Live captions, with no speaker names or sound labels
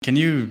Can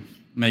you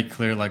make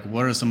clear like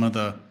what are some of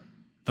the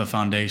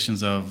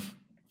foundations of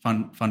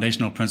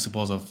foundational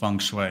principles of feng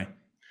shui?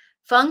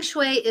 Feng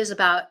Shui is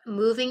about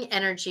moving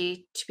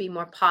energy to be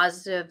more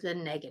positive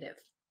than negative.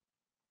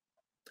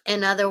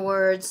 In other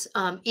words,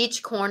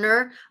 each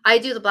corner, I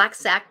do the black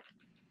sack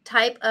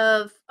type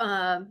of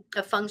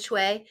feng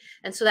shui,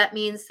 and so that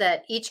means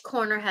that each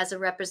corner has a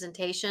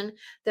representation.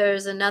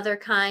 There's another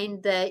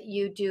kind that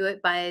you do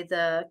it by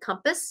the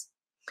compass.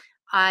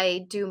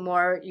 I do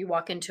more, you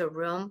walk into a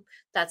room.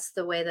 That's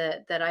the way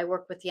that I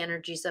work with the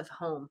energies of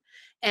home.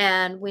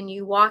 And when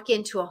you walk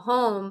into a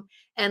home,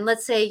 and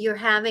let's say you're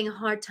having a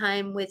hard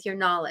time with your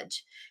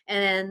knowledge,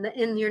 and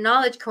in your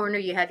knowledge corner,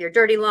 you have your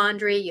dirty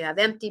laundry, you have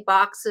empty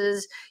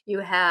boxes, you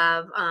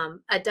have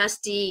a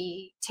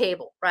dusty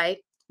table, right?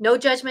 No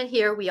judgment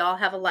here. We all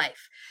have a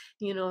life,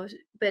 you know,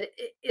 but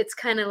it's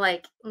kind of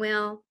like,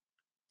 well,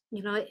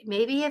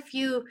 maybe if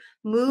you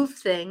move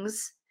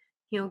things,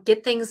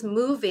 get things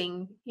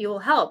moving, you'll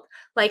help.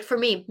 Like for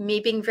me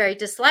being very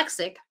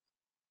dyslexic,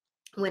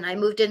 when I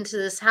moved into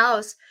this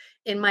house,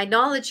 in my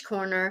knowledge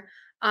corner,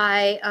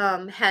 I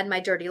had my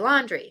dirty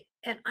laundry.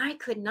 And I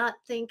could not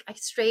think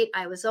straight.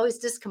 I was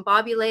always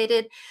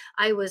discombobulated.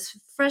 I was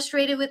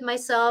frustrated with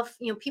myself.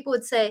 People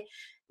would say,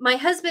 my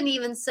husband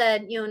even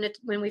said,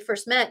 when we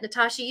first met,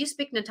 Natasha, you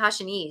speak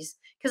Natashanese,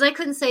 because I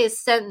couldn't say a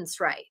sentence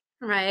right.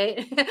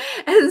 Right.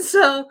 And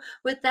so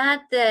with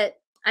that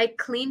I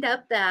cleaned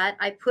up that.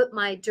 I put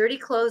my dirty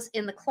clothes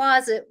in the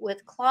closet with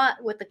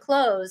the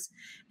clothes,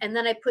 and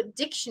then I put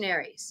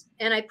dictionaries,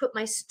 and I put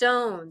my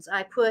stones.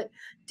 I put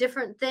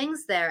different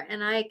things there,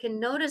 and I can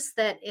notice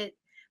that it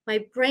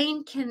my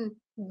brain can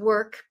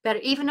work better,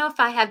 even though if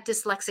I have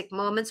dyslexic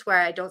moments where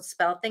I don't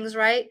spell things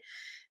right.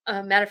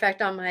 Matter of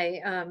fact, on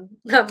my on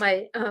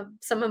my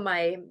some of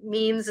my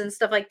memes and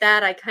stuff like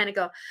that, I kind of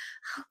go,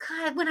 "Oh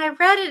God!" When I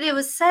read it, it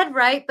was said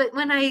right, but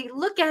when I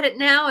look at it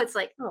now, it's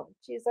like, "Oh,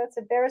 geez, that's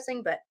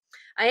embarrassing." But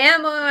I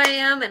am who I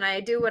am, and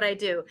I do what I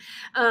do.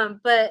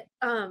 But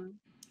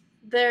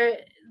there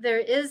there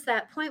is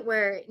that point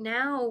where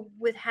now,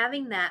 with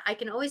having that, I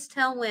can always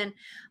tell when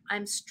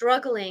I'm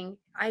struggling.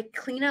 I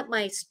clean up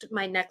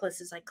my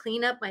necklaces, I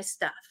clean up my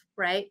stuff,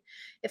 right?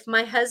 If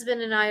my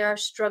husband and I are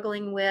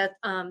struggling with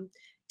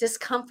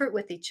discomfort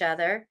with each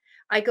other,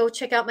 I go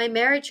check out my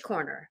marriage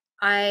corner.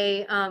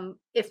 I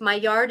If my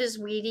yard is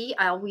weedy,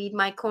 I'll weed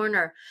my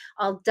corner.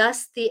 I'll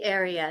dust the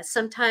area.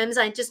 Sometimes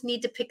I just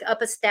need to pick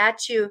up a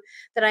statue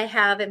that I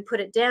have and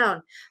put it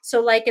down. So,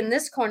 like in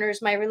this corner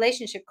is my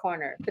relationship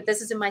corner, but this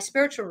is in my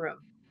spiritual room.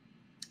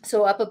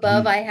 So, up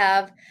above, I Mhm.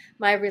 have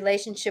my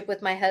relationship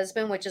with my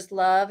husband, which is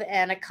love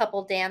and a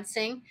couple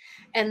dancing.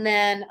 And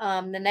then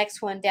the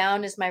next one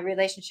down is my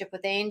relationship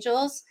with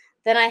angels.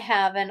 Then I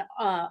have an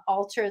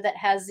altar that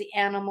has the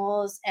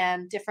animals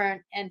and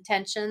different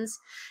intentions.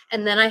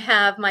 And then I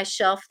have my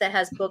shelf that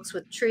has books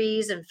with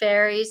trees and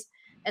fairies.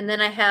 And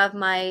then I have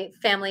my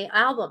family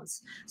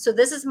albums. So,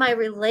 this is my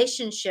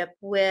relationship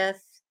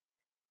with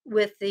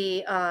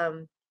the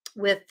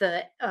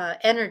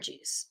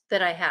energies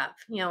that I have.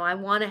 I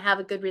want to have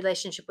a good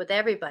relationship with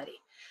everybody.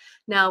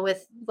 Now,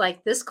 with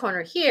like this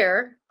corner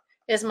here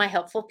is my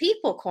helpful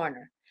people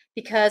corner,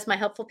 because my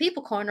helpful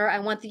people corner, I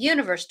want the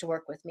universe to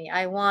work with me.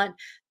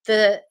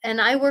 And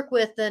I work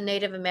with the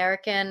Native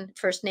American,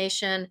 First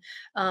Nation,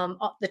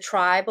 the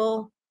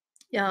tribal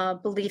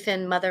belief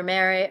in Mother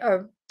Mary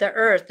or the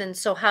earth. And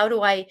so how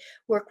do I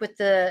work with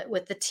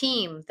the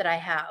team that I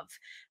have?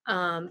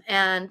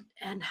 And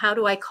how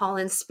do I call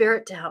in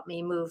spirit to help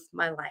me move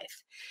my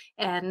life?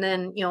 And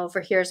then, over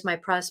here's my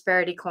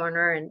prosperity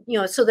corner. And,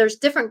 so there's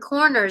different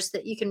corners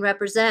that you can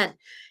represent.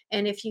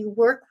 And if you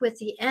work with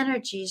the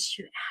energies,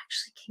 you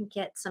actually can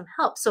get some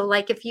help. So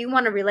like if you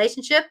want a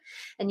relationship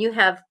and you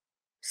have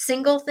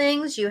single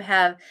things, you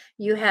have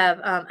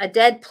a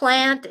dead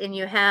plant, and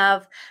you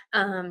have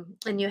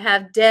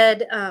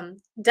dead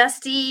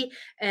dusty,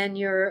 and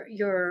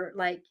you're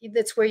like,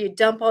 that's where you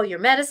dump all your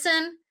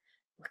medicine.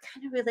 What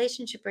kind of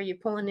relationship are you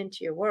pulling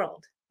into your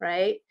world,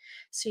 right?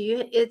 So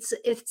it's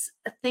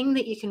a thing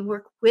that you can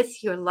work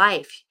with your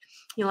life.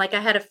 Like I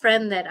had a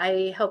friend that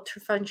I helped her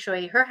feng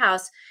shui her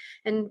house,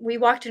 and we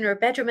walked in her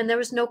bedroom and there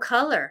was no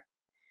color,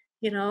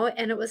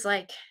 and it was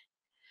like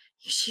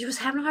she was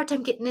having a hard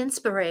time getting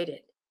inspired.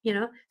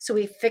 So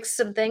we fixed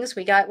some things.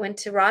 Went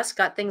to Ross,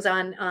 got things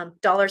on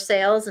dollar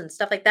sales and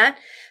stuff like that,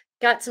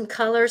 got some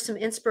color, some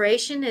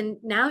inspiration. And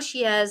now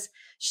she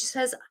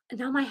says,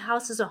 now my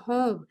house is a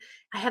home.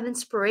 I have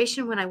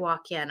inspiration when I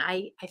walk in.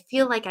 I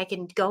feel like I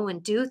can go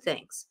and do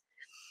things.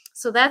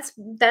 So that's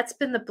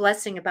been the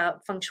blessing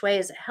about feng shui,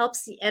 is it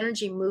helps the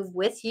energy move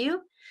with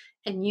you,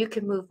 and you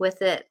can move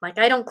with it. Like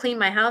I don't clean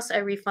my house, I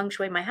re-feng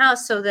shui my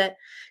house so that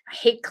I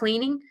hate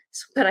cleaning,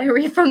 but I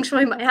re-feng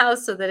shui my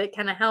house so that it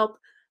kind of help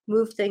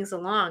move things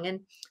along.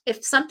 And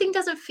if something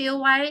doesn't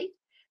feel right,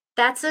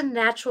 that's a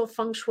natural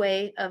feng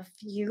shui of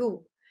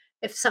you.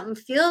 If something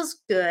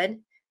feels good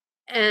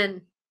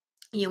and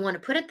you want to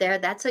put it there,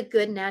 that's a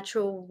good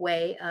natural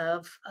way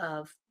of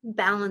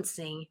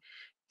balancing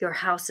your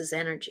house's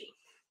energy.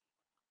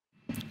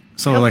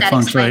 I So hope like that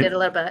feng explained shui, it a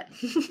little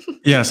bit.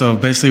 yeah. So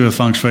basically with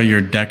feng shui,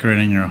 you're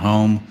decorating your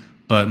home,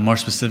 but more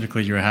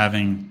specifically, you're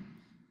having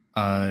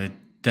uh,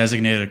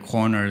 designated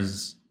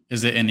corners.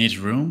 Is it in each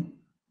room?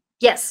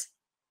 Yes.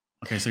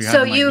 Okay, so you're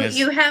So having like this.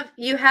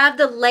 you have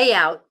the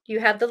layout. You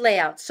have the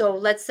layout. So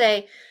let's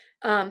say,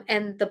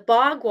 and the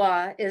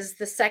bagua is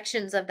the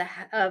sections of the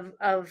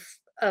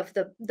of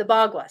the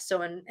bagua.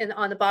 So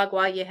on the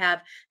bagua you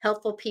have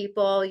helpful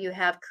people, you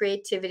have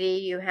creativity,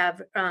 you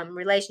have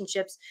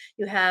relationships,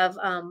 you have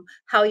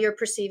how you're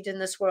perceived in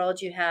this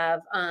world, you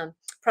have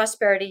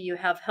prosperity, you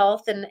have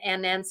health and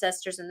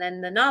ancestors, and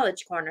then the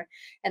knowledge corner,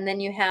 and then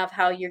you have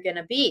how you're going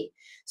to be.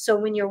 So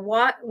when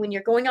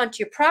you're going onto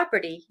your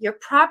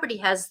property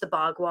has the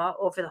bagua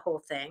over the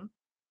whole thing.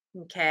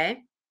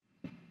 Okay.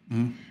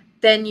 Mhm.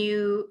 Then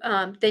you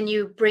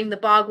bring the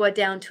bagua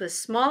down to a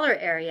smaller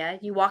area.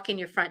 You walk in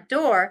your front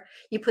door.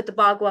 You put the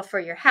bagua for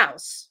your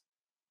house.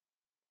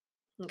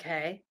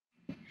 Okay.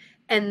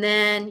 And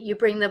then you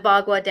bring the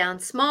bagua down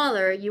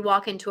smaller. You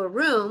walk into a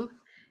room,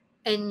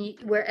 and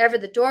wherever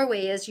the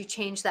doorway is, you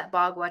change that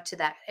bagua to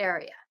that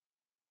area.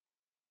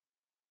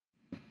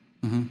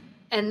 Mhm.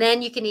 And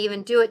then you can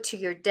even do it to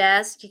your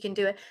desk. You can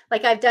do it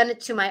like I've done it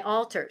to my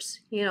altars,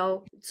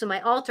 so my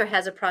altar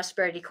has a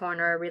prosperity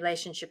corner, a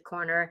relationship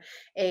corner,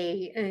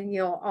 and,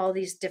 all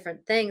these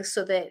different things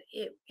so that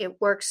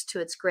it works to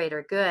its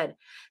greater good.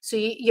 So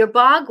your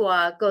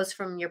bagua goes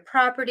from your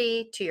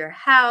property to your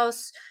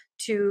house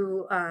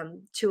to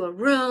a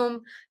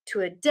room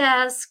to a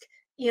desk.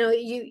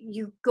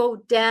 You go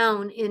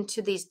down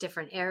into these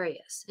different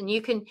areas, and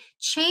you can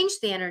change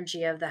the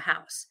energy of the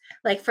house.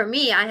 Like for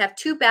me, I have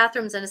 2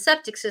 bathrooms and a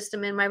septic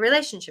system in my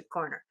relationship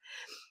corner.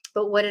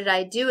 But what did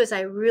I do is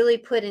I really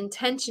put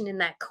intention in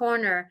that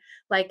corner,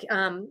 like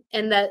and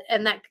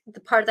that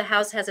the part of the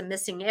house has a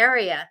missing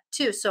area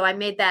too. So I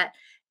made that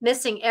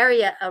missing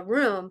area a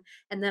room,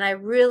 and then I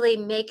really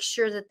make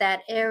sure that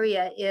that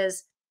area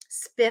is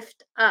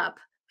spiffed up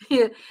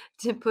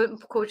to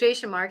put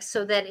quotation marks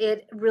so that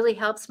it really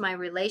helps my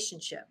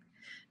relationship.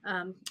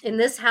 In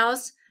this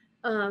house,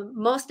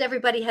 most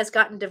everybody has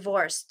gotten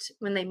divorced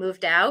when they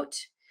moved out.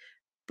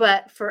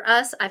 But for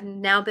us, I've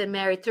now been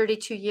married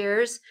 32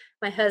 years.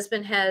 My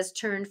husband has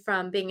turned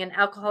from being an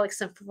alcoholic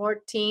since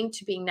 14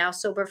 to being now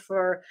sober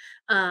for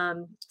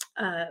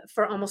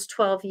almost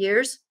 12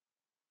 years,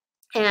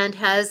 and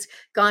has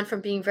gone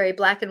from being very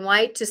black and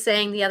white to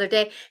saying the other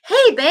day,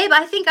 "Hey, babe,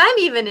 I think I'm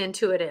even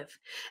intuitive."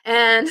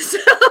 And so,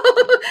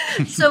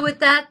 so with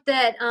that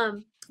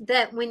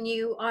when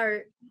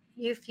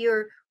if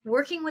you're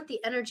working with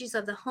the energies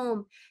of the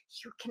home,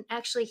 you can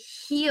actually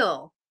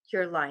heal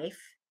your life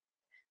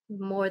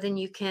more than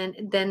you can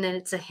then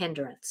it's a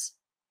hindrance.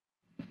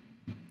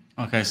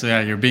 Okay, so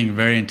yeah, you're being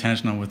very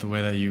intentional with the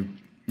way that you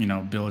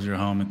build your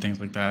home and things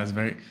like that.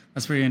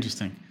 That's very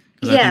interesting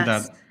because I think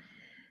Yes. that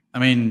I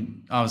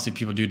mean, obviously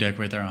people do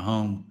decorate their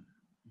home,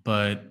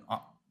 but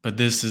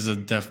this is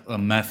a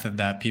method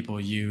that people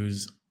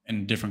use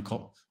in different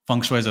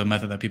feng shui is a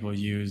method that people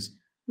use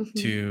Mhm.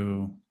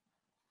 to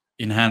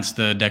enhance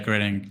the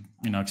decorating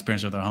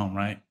experience of their home,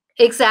 right?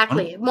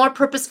 Exactly, more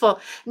purposeful.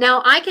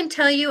 Now, I can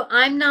tell you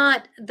I'm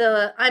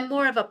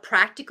more of a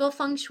practical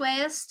feng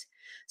shuiist.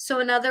 So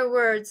in other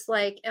words,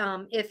 like,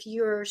 if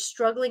you're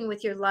struggling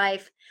with your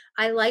life,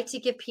 I like to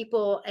give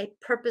people a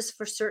purpose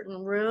for certain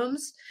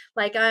rooms.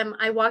 Like,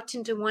 I walked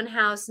into one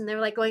house and they're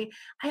like going,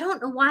 "I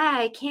don't know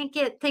why I can't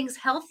get things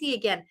healthy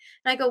again."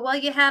 And I go, "Well,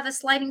 you have a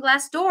sliding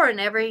glass door in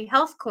every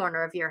health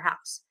corner of your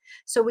house."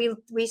 So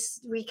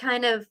we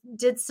kind of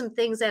did some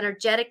things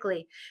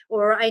energetically.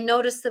 Or I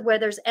notice that where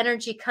there's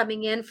energy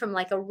coming in from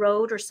like a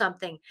road or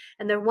something,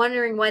 and they're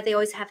wondering why they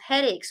always have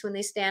headaches when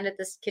they stand at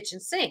this kitchen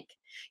sink,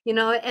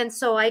 and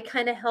so I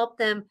kind of help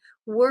them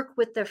work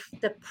with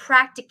the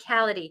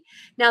practicality.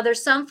 Now,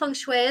 there's some feng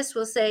shuists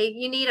will say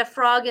you need a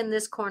frog in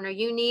this corner,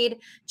 you need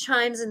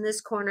chimes in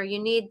this corner, you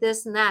need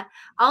this and that.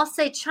 I'll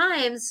say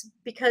chimes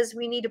because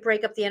we need to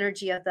break up the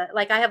energy of the,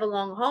 like, I have a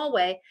long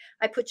hallway.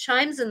 I put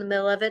chimes in the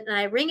middle of it and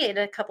I ring it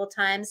a couple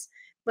times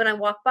when I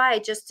walk by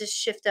just to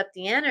shift up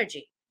the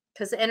energy,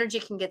 because the energy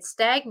can get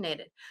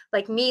stagnated.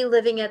 Like me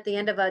living at the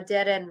end of a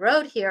dead end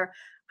road here,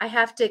 I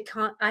have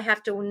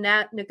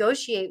to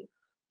negotiate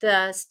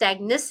the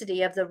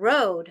stagnicity of the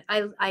road.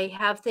 I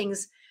have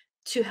things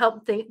to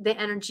help the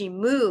energy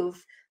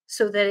move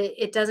so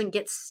that it doesn't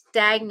get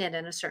stagnant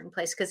in a certain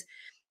place, because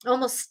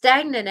almost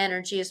stagnant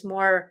energy is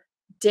more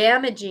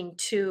damaging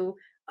to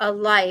a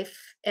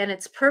life and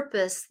its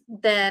purpose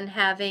than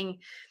having,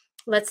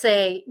 let's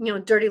say,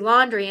 dirty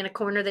laundry in a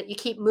corner that you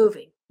keep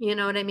moving. You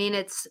know what I mean?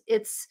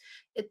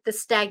 The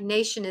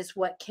stagnation is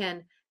what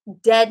can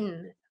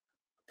deaden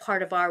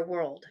part of our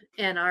world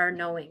and our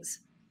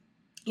knowings.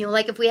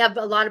 Like if we have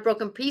a lot of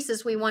broken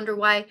pieces, we wonder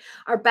why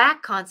our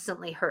back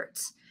constantly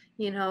hurts,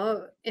 in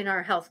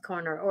our health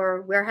corner,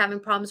 or we're having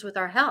problems with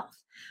our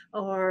health.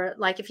 Or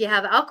like if you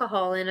have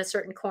alcohol in a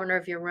certain corner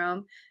of your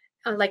room,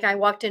 like I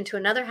walked into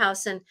another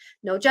house, and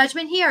no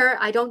judgment here.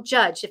 I don't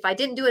judge. If I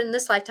didn't do it in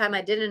this lifetime,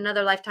 I did it in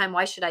another lifetime.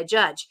 Why should I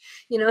judge?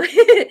 You know?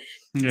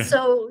 Yeah.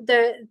 So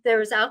there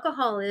was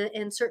alcohol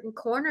in certain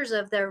corners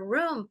of their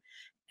room,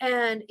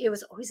 and it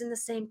was always in the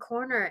same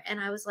corner. And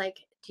I was like,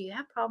 do you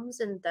have problems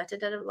in da da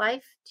da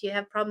life? Do you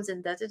have problems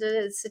in da da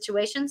da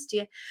situations? Do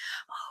you?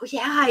 Oh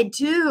yeah, I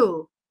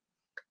do.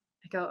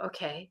 I go,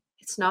 okay,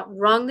 it's not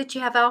wrong that you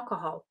have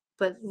alcohol,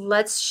 but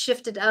let's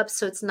shift it up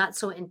so it's not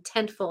so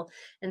intentful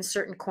in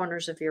certain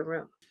corners of your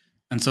room.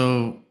 And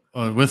so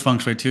with feng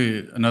shui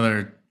too,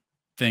 another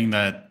thing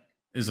that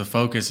is a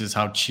focus is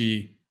how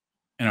chi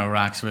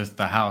interacts with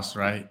the house,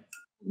 right?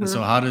 And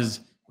so Mhm.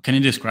 can you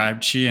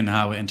describe chi and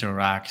how it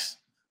interacts?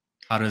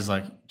 How does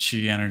like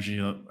chi energy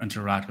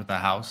interact with the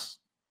house?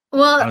 How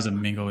Well, does it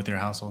mingle with your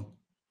household?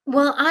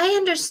 I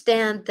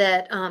understand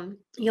that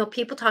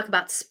people talk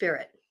about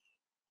spirit,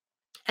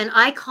 and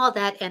I call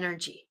that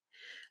energy.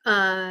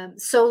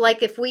 So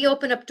like if we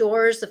open up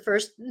doors,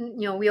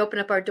 we open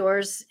up our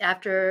doors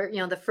after,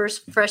 the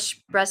first fresh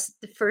breath,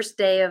 the first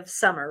day of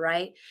summer,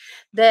 right?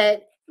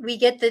 That we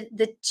get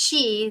the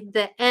chi,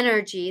 the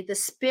energy, the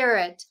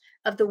spirit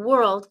of the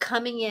world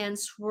coming in,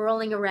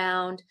 swirling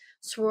around,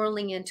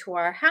 swirling into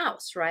our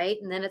house, right?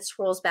 And then it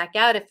swirls back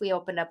out if we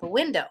open up a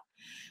window.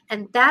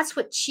 And that's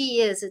what chi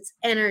is. It's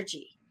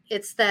energy.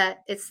 It's the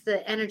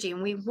energy.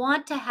 And we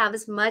want to have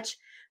as much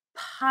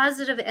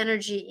positive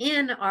energy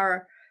in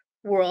our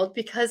world,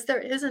 because there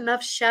is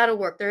enough shadow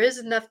work, there is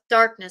enough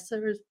darkness,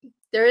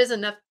 there is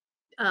enough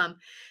um,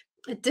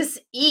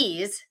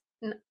 dis-ease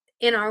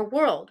in our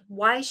world.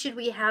 Why should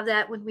we have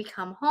that when we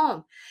come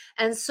home?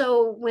 And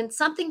so when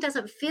something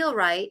doesn't feel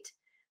right,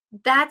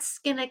 that's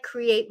going to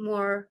create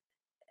more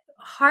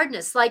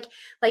hardness.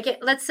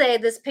 Let's say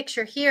this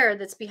picture here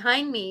that's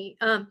behind me,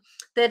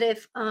 that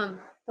if the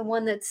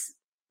one that's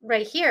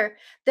right here,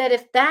 that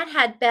if that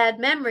had bad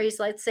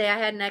memories, let's say I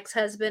had an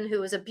ex-husband who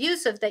was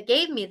abusive that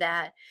gave me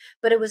that,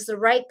 but it was the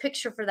right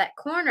picture for that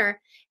corner,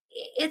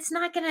 it's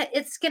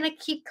gonna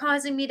keep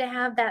causing me to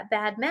have that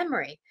bad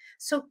memory.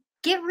 So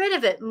get rid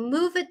of it,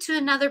 move it to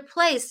another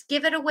place,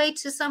 give it away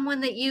to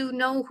someone that you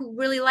know who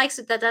really likes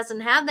it, that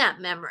doesn't have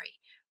that memory,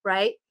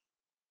 right?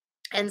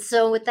 And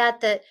so with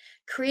that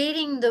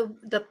creating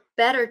the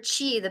better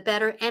chi, the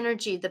better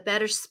energy, the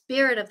better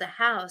spirit of the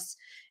house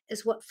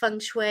is what feng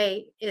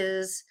shui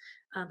is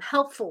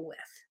helpful with,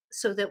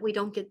 so that we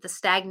don't get the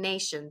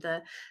stagnation,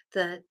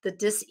 the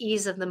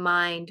dis-ease of the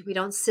mind. We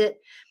don't sit,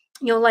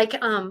 like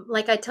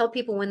I tell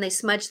people when they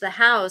smudge the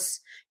house,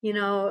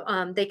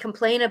 they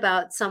complain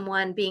about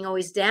someone being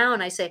always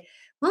down. I say,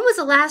 when was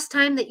the last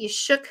time that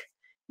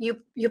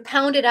you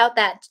pounded out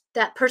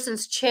that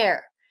person's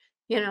chair?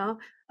 you know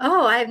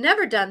Oh, I've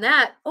never done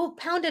that. Oh,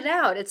 pound it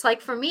out. It's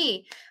like for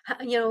me,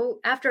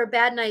 after a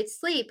bad night's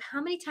sleep,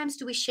 how many times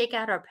do we shake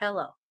out our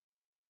pillow?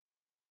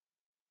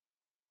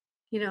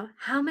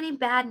 How many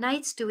bad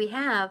nights do we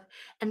have?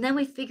 And then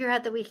we figure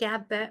out that we can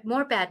have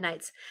more bad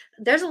nights.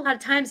 There's a lot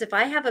of times if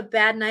I have a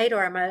bad night,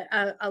 or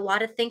I'm a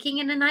lot of thinking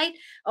in a night,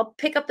 I'll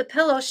pick up the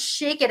pillow,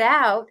 shake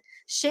out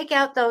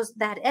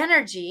that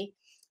energy,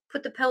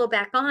 put the pillow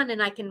back on,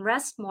 and I can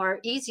rest more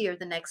easier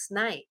the next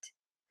night.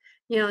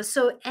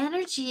 So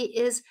energy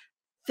is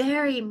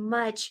very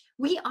much,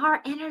 we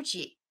are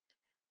energy.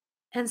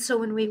 And so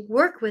when we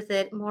work with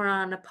it more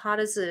on a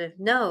positive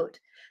note,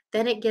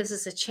 then it gives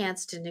us a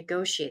chance to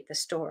negotiate the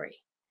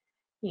story.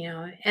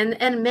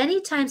 And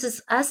many times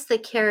it's us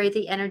that carry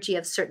the energy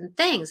of certain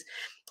things.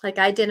 Like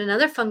I did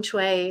another feng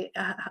shui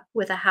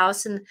with a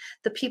house, and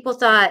the people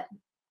thought,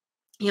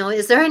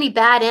 is there any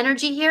bad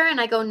energy here?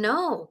 And I go,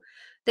 no.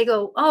 They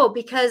go, oh,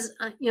 because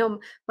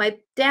my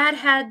dad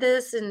had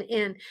this,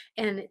 and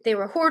they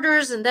were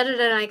hoarders, and da da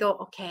da. And I go,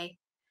 okay,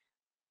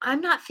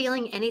 I'm not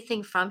feeling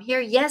anything from here.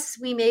 Yes,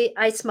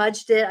 I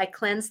smudged it, I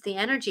cleansed the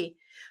energy,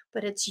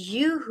 but it's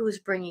you who's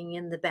bringing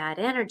in the bad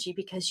energy,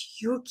 because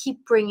you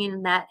keep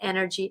bringing that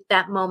energy,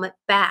 that moment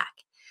back.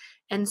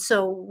 And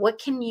so,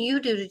 what can you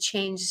do to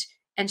change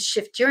and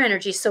shift your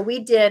energy? So we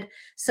did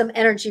some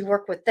energy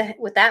work with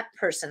that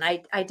person.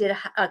 I did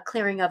a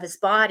clearing of his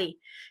body,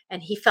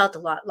 and he felt a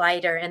lot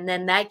lighter. And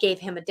then that gave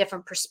him a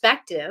different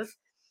perspective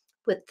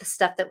with the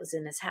stuff that was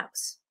in his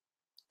house.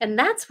 And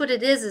that's what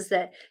it is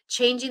that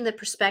changing the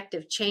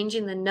perspective,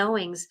 changing the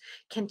knowings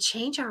can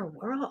change our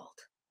world.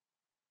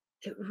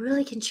 It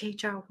really can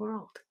change our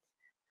world.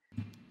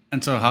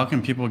 And so how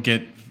can people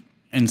get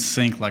in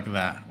sync like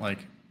that, like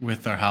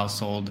with their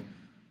household,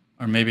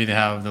 or maybe they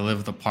live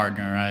with a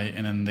partner, right?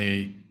 And then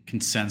they can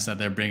sense that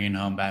they're bringing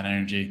home bad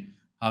energy.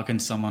 How can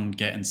someone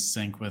get in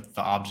sync with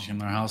the object in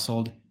their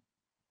household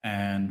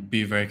and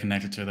be very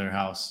connected to their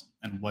house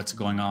and what's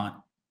going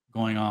on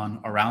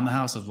around the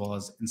house as well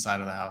as inside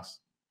of the house?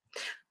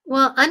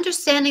 Well,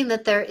 understanding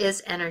that there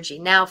is energy.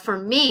 Now, for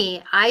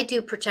me, I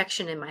do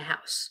protection in my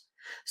house.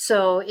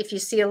 So if you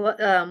see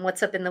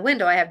what's up in the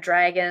window, I have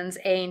dragons,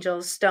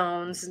 angels,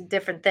 stones, and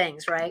different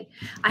things, right?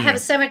 I have a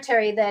Yeah.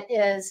 cemetery that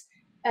is,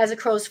 as a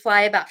crow's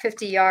fly, about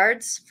 50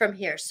 yards from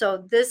here.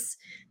 So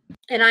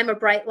and I'm a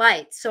bright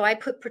light, so I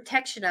put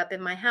protection up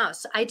in my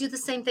house. I do the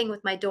same thing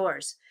with my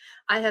doors.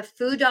 I have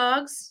food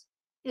dogs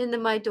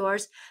in my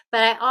doors,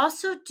 but I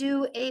also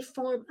do a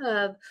form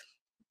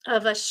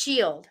of a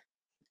shield,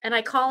 and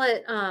I call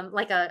it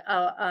like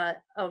a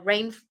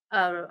rain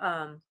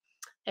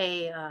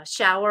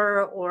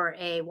shower or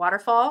a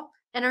waterfall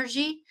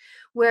energy,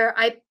 where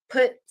I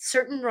put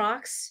certain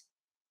rocks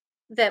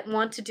that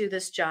want to do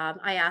this job.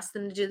 I ask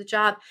them to do the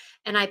job,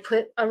 and I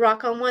put a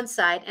rock on one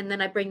side, and then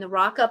I bring the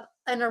rock up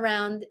and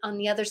around on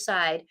the other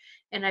side,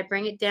 and I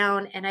bring it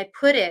down and I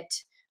put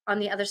it on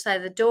the other side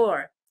of the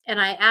door.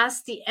 And I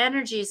ask the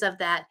energies of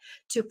that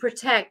to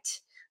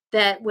protect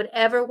that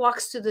whatever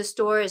walks through this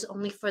door is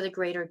only for the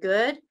greater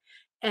good,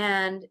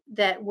 and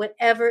that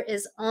whatever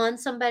is on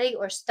somebody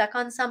or stuck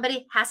on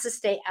somebody has to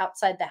stay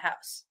outside the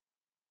house.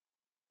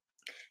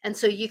 And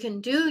so you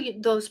can do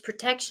those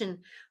protection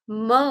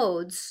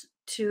modes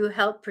to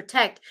help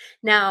protect.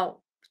 Now,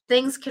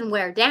 things can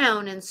wear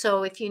down. And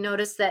so if you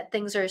notice that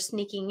things are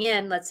sneaking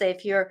in, let's say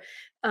if you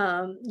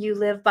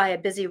live by a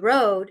busy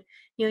road,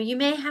 you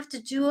may have to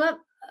do up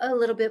a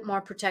little bit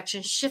more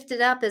protection, shift it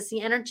up as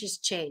the energies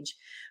change.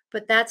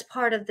 But that's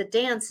part of the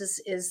dance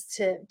is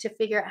to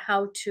figure out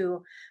how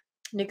to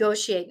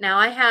negotiate. Now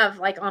I have,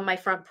 like, on my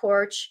front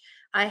porch,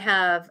 I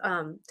have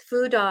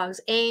food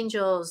dogs,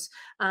 angels.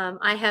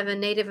 I have a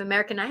Native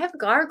American. I have a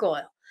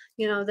gargoyle,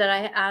 that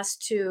I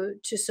asked to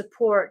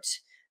support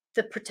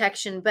the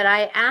protection. But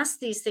I ask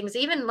these things,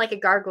 even like a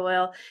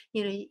gargoyle.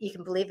 You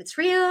can believe it's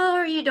real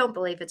or you don't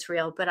believe it's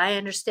real. But I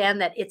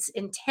understand that its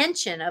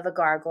intention of a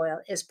gargoyle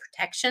is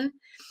protection.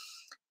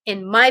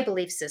 In my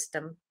belief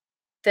system,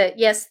 that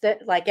yes,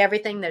 that like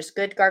everything, there's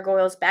good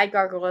gargoyles, bad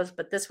gargoyles,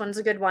 but this one's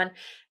a good one.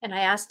 And I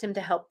asked him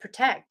to help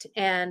protect.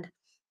 And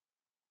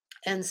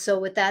so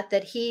with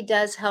that he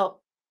does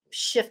help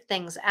shift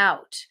things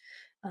out,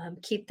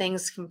 keep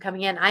things from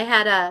coming in. I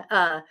had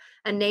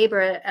a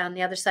neighbor on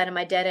the other side of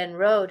my dead end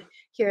road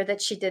here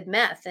that she did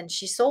meth, and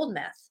she sold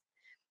meth.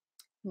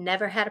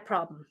 Never had a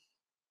problem.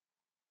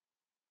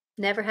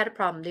 Never had a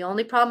problem. The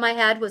only problem I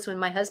had was when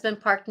my husband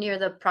parked near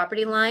the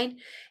property line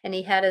and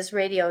he had his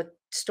radio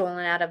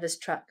stolen out of his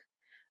truck.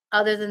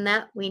 Other than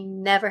that, we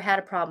never had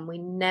a problem. We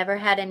never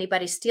had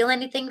anybody steal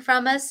anything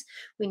from us.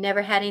 We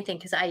never had anything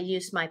because I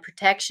used my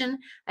protection.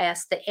 I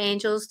asked the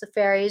angels, the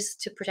fairies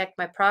to protect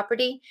my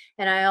property.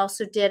 And I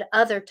also did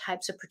other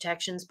types of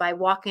protections by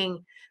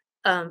walking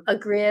a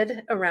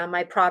grid around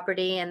my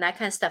property and that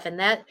kind of stuff. And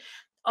that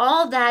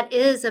all that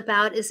is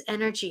about is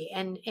energy.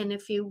 And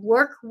if you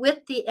work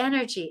with the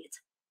energy, it's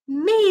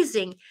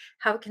amazing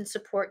how it can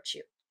support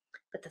you.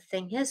 But the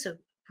thing is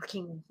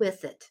working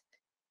with it.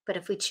 But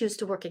if we choose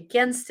to work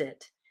against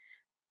it,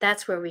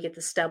 that's where we get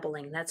the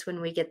stumbling. That's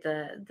when we get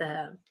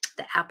the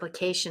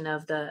application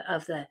of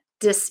the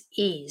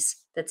dis-ease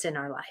that's in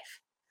our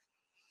life.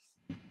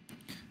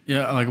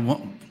 Yeah, like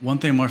one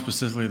thing more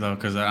specifically though,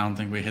 because I don't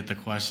think we hit the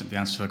answer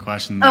to the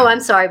question Oh, there.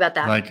 I'm sorry about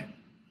that. Like,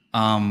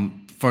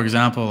 for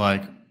example,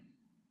 like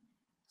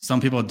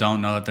some people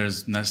don't know that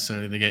there's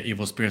necessarily they get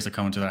evil spirits that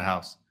come into their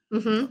house,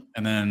 Mm-hmm.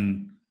 and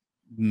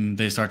then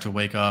they start to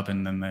wake up,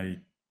 and then they,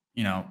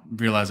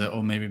 realize that,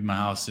 oh, maybe my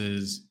house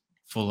is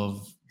full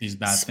of these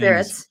bad things.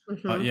 Spirits. But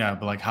Mm-hmm. yeah,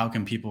 but like, how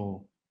can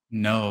people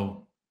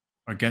know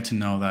or get to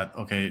know that,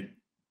 okay,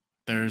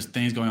 there's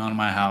things going on in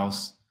my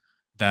house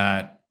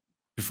that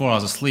before I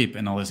was asleep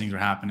and all these things were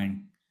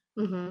happening.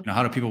 Mm-hmm.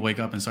 How do people wake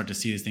up and start to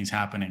see these things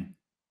happening?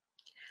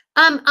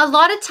 A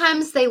lot of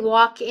times they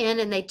walk in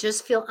and they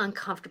just feel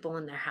uncomfortable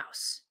in their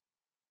house.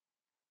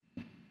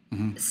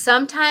 Hmm.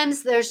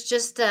 Sometimes there's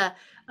just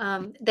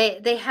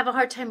they have a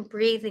hard time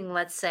breathing,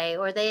 let's say,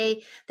 or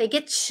they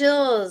get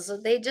chills,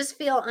 or they just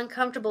feel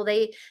uncomfortable.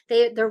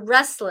 They're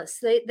restless.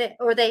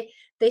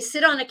 They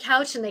sit on a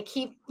couch and they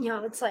keep,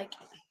 it's like,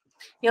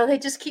 they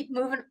just keep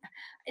moving.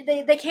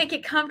 They can't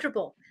get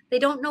comfortable. They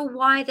don't know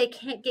why they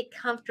can't get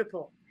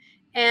comfortable.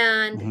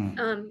 And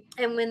Hmm.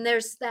 and when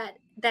there's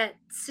that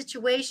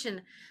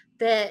situation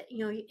that,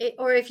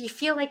 or if you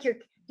feel like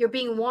you're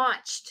being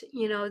watched,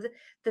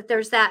 that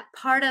there's that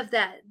part of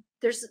that.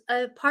 There's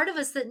a part of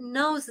us that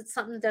knows that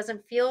something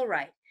doesn't feel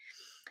right.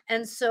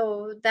 And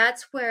so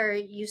that's where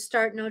you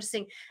start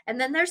noticing. And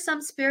then there's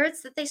some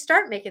spirits that they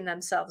start making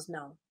themselves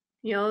known.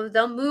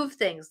 They'll move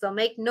things, they'll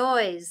make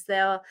noise,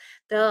 they'll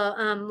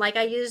like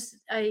I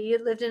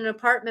lived in an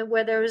apartment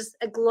where there was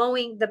a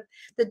glowing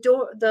the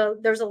door,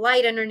 there's a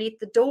light underneath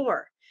the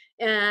door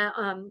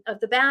of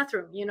the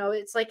bathroom.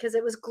 It's like, because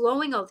it was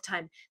glowing all the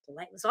time. The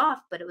light was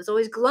off, but it was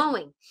always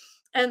glowing.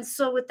 And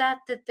so with that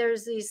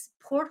there's these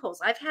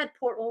portholes. I've had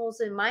portholes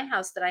in my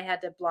house that I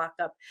had to block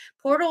up.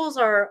 Portals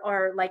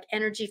are like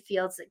energy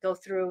fields that go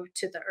through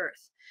to the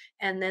earth,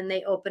 and then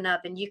they open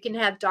up, and you can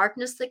have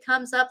darkness that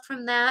comes up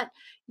from that.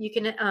 You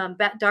can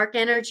dark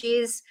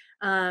energies.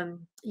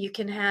 You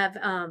can have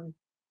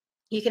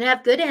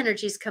good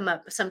energies come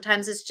up.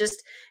 Sometimes it's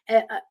just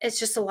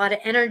a lot of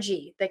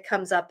energy that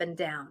comes up and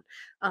down,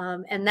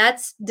 and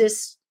that's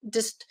this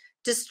just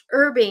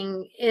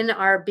disturbing in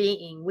our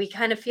being. We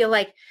kind of feel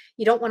like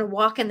you don't want to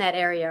walk in that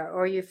area,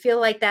 or you feel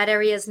like that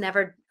area is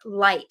never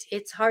light.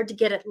 It's hard to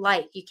get it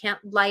light. You can't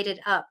light it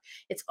up.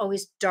 It's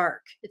always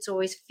dark. It's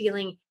always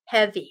feeling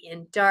heavy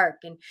and dark,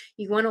 and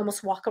you want to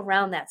almost walk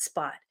around that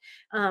spot.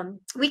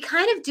 We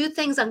kind of do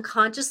things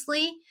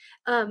unconsciously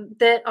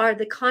that are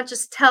the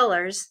conscious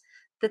tellers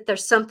that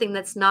there's something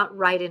that's not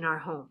right in our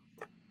home.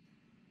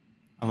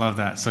 I love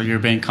that. So you're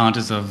being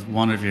conscious of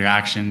one of your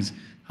actions,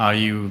 how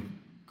you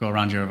go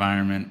around your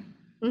environment,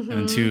 and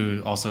then Hmm.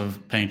 two, also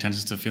paying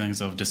attention to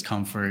feelings of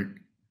discomfort.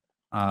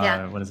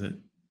 Yeah, What is it?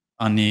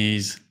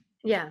 Unease,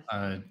 yeah.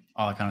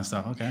 all that kind of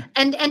stuff. Okay.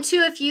 And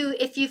two,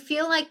 if you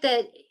feel like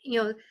that,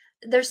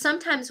 there's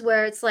sometimes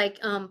where it's like,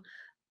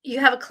 you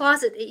have a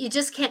closet that you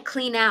just can't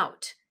clean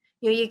out.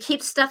 You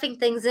keep stuffing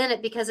things in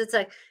it because it's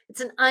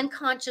an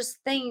unconscious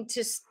thing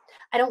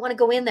I don't want to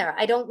go in there.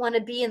 I don't want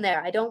to be in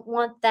there. I don't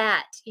want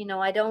that.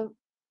 I don't,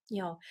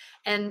 you know,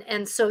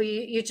 and so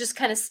you just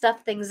kind of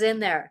stuff things in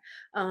there.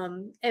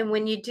 And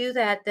when you do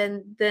that,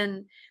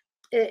 then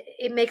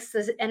it makes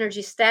the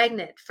energy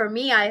stagnant. For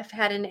me, I've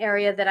had an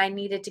area that I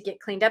needed to get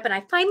cleaned up, and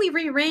I finally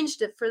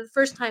rearranged it for the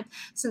first time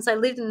since I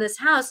lived in this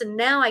house. And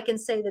now I can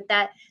say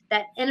that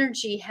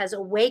energy has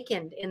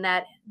awakened in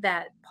that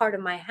part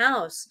of my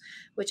house,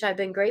 which I've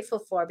been grateful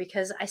for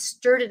because I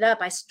stirred it up.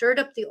 I stirred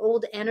up the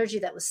old energy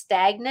that was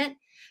stagnant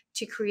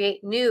to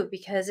create new,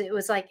 because it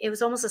was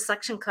almost a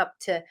suction cup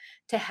to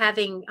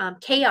having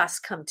chaos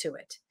come to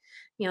it.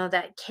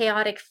 That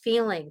chaotic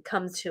feeling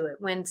come to it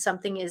when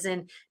something is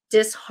in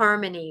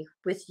disharmony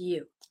with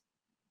you.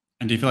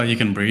 And do you feel like you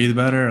can breathe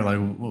better? Or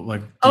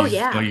like, do Oh, you feel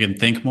yeah. like you can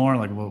think more?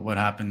 Like, what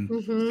happened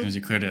as soon Mhm. as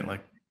you cleared it? Like,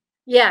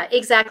 Yeah,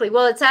 exactly.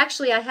 Well, it's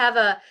actually I have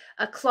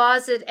a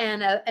closet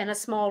and a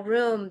small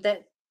room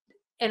that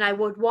and I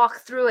would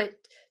walk through it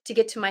to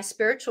get to my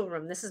spiritual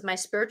room. This is my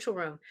spiritual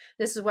room.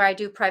 This is where I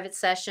do private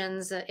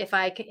sessions, if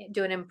I can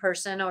do it in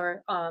person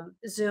or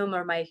Zoom,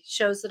 or my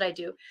shows that I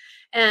do.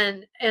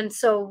 And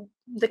so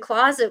the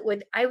closet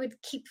would I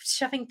would keep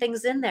shoving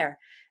things in there,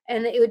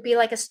 and it would be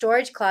like a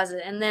storage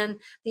closet. And then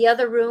the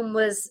other room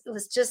was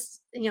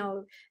just,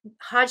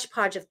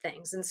 hodgepodge of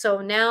things. And so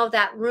now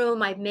that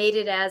room, I made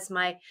it as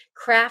my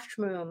craft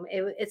room.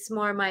 It's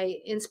more my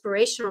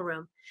inspirational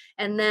room.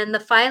 And then the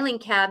filing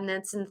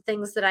cabinets and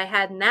things that I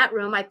had in that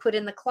room, I put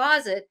in the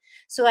closet.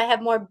 So I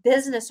have more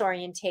business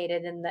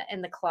orientated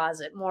in the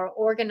closet, more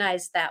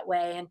organized that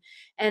way.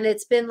 And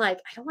it's been like,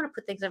 I don't want to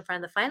put things in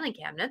front of the filing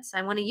cabinets.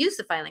 I want to use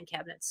the filing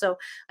cabinets. So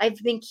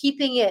I've been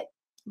keeping it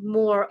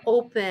more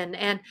open.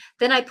 And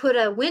then I put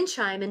a wind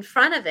chime in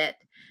front of it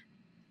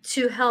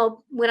to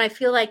help when I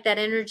feel like that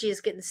energy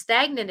is getting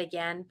stagnant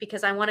again,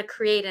 because I want to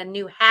create a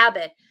new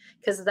habit,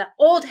 because the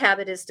old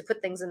habit is to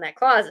put things in that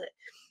closet.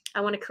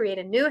 I want to create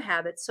a new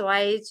habit. So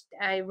I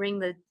ring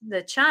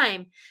the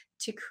chime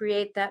to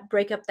create that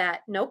break up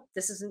that nope,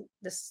 this is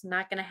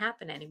not going to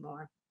happen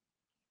anymore.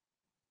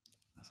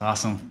 that's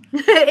awesome.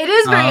 It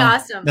is very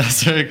awesome.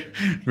 That's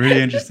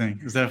really interesting.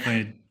 It's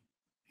definitely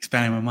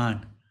expanding my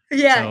mind.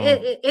 Yeah,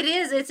 So, it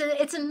is.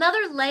 It's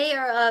another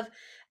layer of,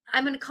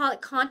 I'm going to call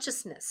it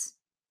consciousness.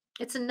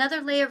 It's another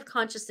layer of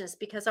consciousness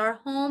because our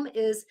home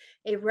is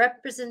a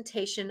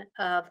representation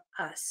of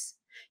us.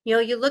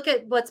 You look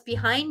at what's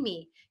behind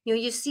me.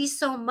 You see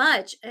so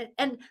much,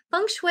 and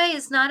feng shui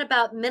is not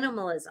about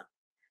minimalism.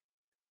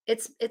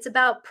 It's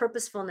about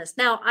purposefulness.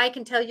 Now, I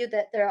can tell you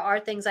that there are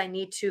things I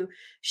need to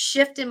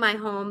shift in my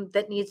home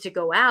that needs to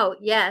go out.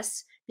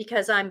 Yes,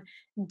 because I'm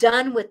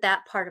done with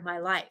that part of my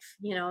life.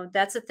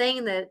 That's a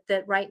thing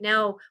that right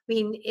now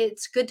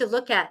it's good to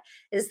look at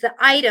is the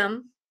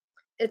item.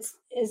 It's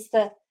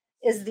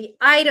is the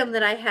item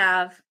that I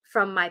have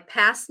from my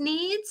past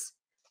needs?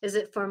 Is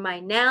it for my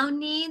now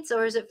needs,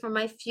 or is it for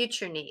my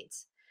future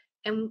needs?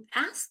 And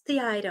ask the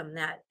item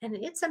that, and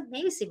it's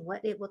amazing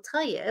what it will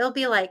tell you. It'll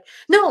be like,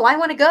 "No, I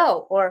want to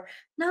go," or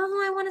 "No,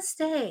 I want to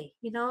stay."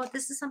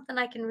 This is something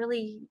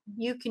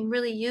you can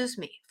really use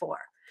me for.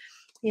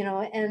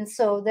 And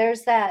so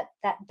there's that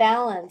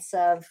balance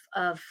of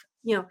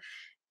you know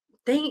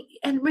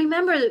and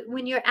remember that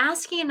when you're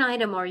asking an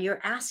item or you're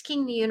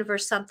asking the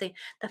universe something,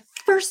 the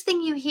first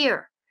thing you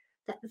hear,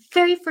 the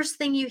very first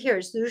thing you hear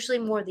is usually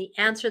more the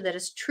answer that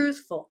is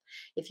truthful.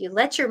 If you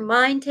let your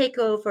mind take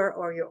over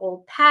or your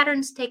old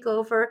patterns take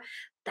over,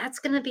 that's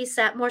going to be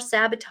more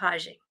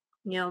sabotaging.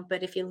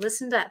 But if you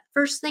listen to that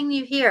first thing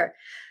you hear,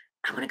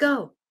 I want to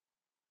go.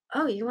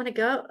 Oh, you want to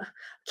go?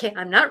 Okay,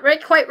 I'm not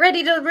quite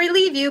ready to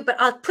relieve you, but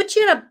I'll put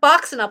you in a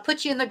box and I'll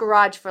put you in the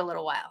garage for a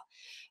little while.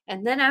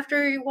 And then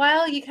after a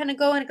while, you kind of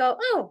go and go,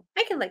 oh,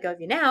 I can let go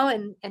of you now,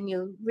 and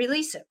you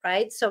release it,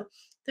 right? So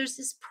there's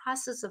this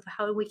process of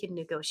how we can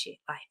negotiate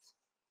life.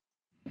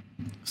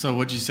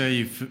 would you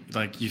say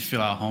like you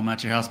feel at home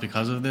at your house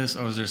because of this,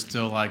 or is there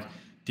still like,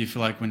 do you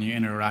feel like when you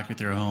interact with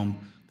your home,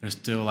 there's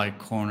still like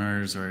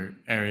corners or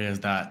areas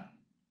that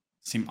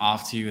seem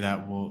off to you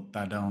that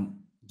don't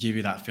give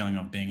you that feeling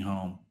of being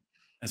home,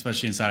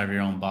 especially inside of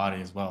your own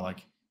body as well,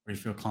 like where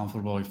you feel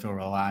comfortable, you feel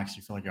relaxed,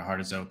 you feel like your heart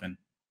is open.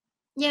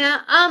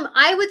 Yeah,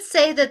 I would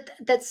say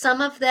that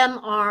some of them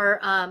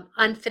are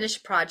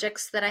unfinished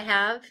projects that I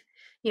have.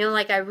 You know,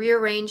 like I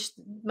rearranged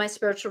my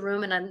spiritual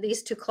room and on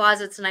these two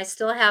closets, and I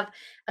still have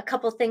a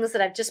couple things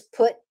that I've just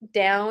put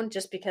down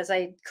just because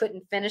I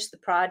couldn't finish the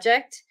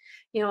project.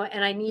 You know,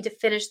 and I need to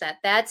finish that.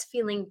 That's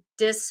feeling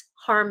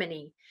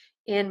disharmony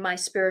in my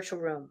spiritual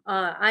room.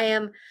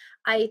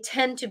 I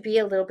tend to be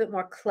a little bit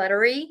more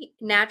cluttery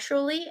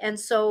naturally, and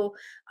so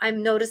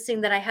I'm noticing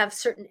that I have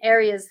certain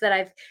areas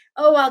that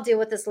oh, I'll deal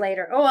with this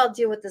later. Oh, I'll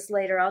deal with this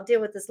later. I'll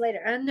deal with this later.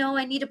 And no,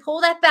 I need to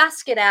pull that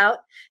basket out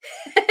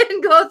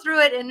and go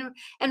through it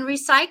and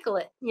recycle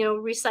it,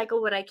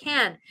 recycle what I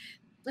can.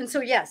 And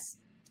so yes,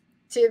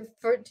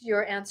 for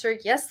your answer,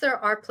 yes, there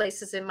are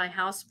places in my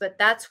house, but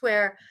that's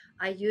where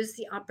I use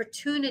the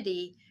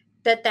opportunity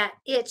that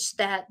itch,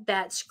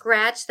 that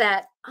scratch,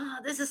 that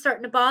this is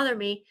starting to bother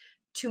me,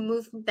 to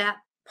move that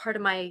part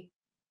of my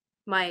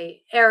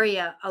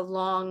area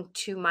along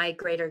to my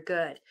greater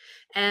good.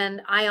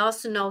 And I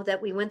also know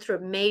that we went through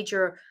a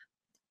major,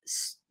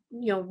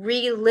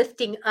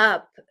 re-lifting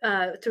up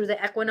through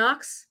the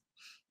equinox,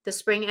 the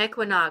spring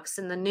equinox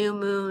and the new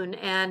moon,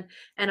 and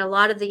a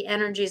lot of the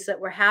energies that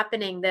were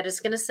happening that is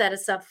going to set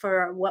us up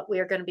for what we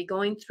are going to be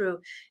going through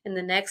in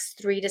the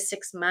next 3 to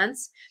 6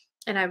 months.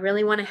 And I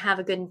really want to have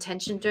a good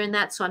intention during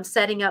that. So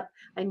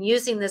I'm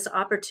using this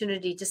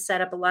opportunity to set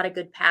up a lot of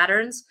good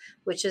patterns,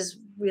 which is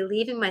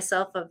relieving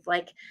myself of,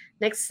 like,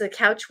 next to the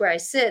couch where I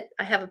sit,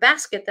 I have a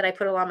basket that I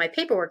put a lot of my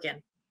paperwork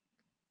in.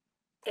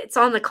 It's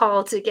on the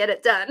call to get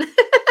it done.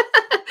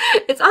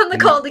 It's on the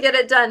And call to get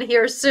it done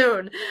here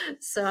soon.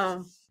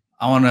 So,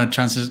 I want to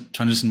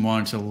transition more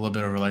into a little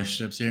bit of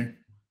relationships here.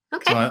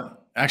 okay. So,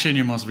 actually, in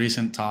your most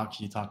recent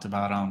talk, you talked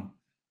about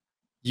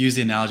use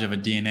the analogy of a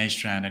DNA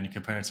strand and you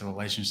compare it to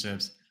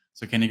relationships.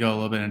 So, can you go a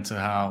little bit into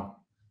how,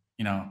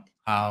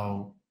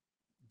 how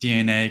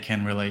DNA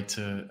can relate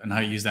to, and how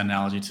you use that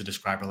analogy to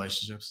describe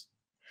relationships?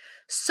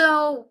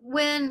 So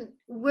when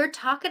we're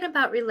talking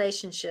about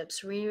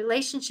relationships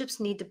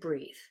need to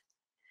breathe.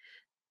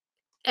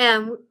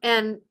 And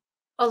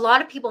a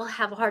lot of people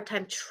have a hard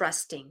time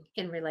trusting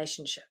in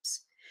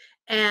relationships.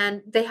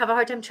 And they have a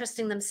hard time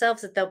trusting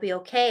themselves that they'll be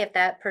okay if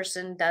that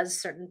person does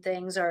certain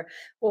things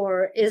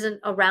or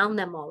isn't around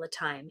them all the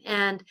time.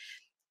 And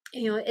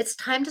it's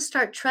time to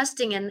start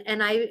trusting.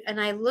 And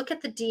I look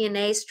at the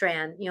DNA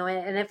strand,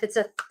 and if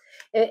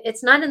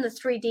it's not in the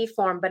 3D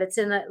form, but it's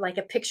in like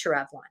a picture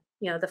of one,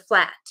 the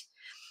flat,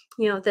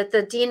 that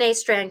the DNA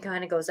strand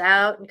kind of goes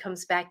out and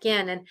comes back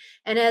in.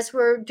 And as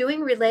we're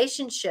doing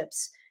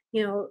relationships,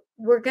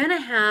 we're going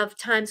to have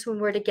times when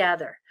we're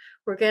together.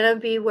 We're going to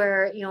be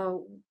where,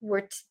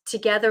 we're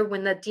together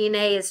when the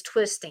DNA is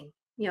twisting,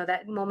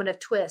 that moment of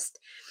twist.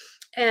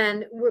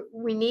 And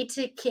we need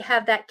to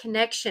have that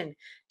connection,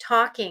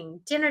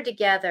 talking, dinner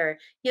together.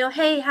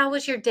 Hey, how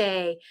was your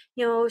day?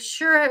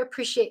 Sure, I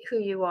appreciate who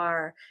you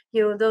are.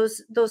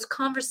 Those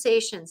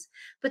conversations.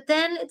 But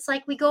then it's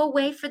like we go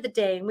away for the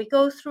day and we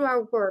go through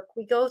our work,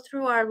 we go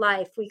through our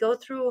life, we go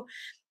through,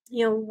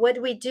 what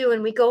do we do,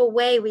 and we go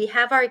away, we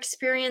have our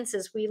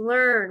experiences, we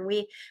learn,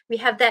 we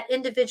have that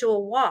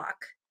individual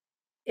walk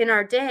in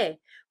our day.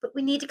 But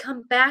we need to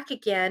come back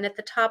again at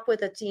the top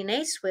with a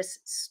DNA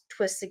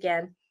twist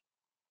again,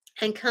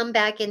 and come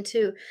back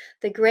into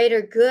the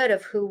greater good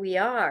of who we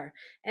are,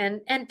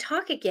 and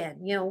talk again.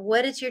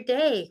 What is your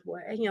day?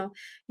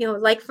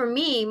 Like for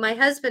me, my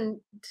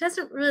husband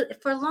doesn't really,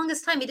 for the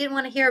longest time, he didn't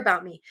want to hear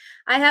about me.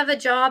 I have a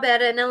job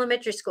at an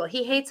elementary school.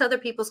 He hates other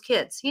people's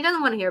kids. He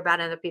doesn't want to hear about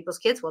other people's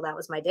kids. Well, that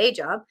was my day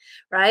job,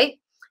 right?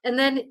 And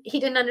then he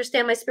didn't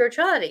understand my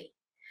spirituality.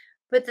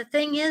 But the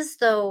thing is,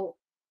 though,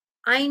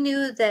 I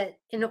knew that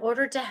in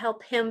order to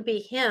help him be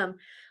him,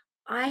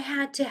 I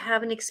had to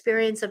have an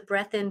experience of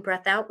breath in,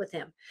 breath out with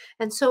him.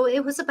 And so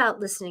it was about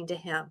listening to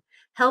him,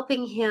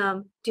 helping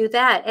him do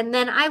that. And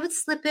then I would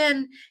slip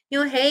in,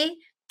 hey,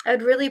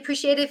 I'd really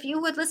appreciate if you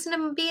would listen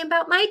to me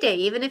about my day,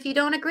 even if you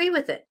don't agree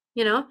with it.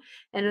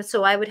 And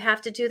so I would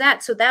have to do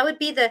that. So that would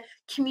be the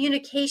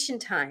communication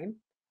time,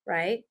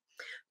 right?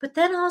 But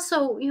then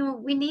also,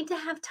 we need to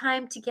have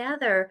time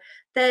together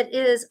that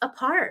is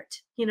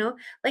apart,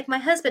 like my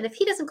husband, if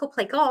he doesn't go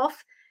play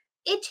golf,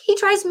 he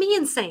drives me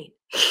insane.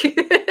 you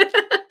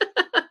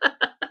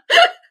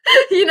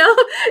know,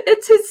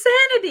 it's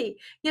insanity.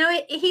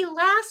 He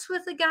laughs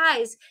with the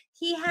guys.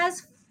 He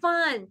has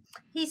fun.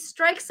 He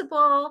strikes a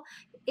ball.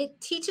 It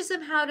teaches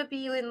him how to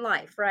be in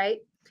life, right?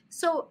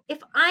 So if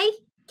I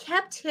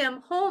kept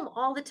him home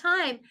all the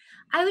time,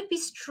 I would be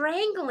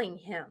strangling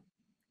him.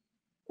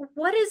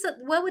 What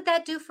would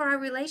that do for our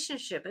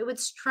relationship? It would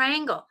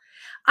strangle.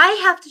 I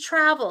have to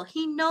travel.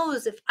 He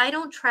knows if I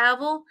don't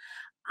travel,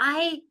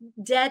 I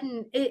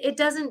deaden. It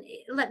doesn't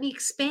let me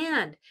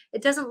expand.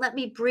 It doesn't let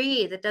me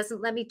breathe. It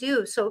doesn't let me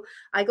do. So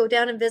I go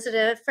down and visit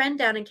a friend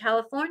down in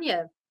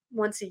California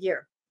once a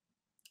year,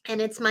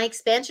 and it's my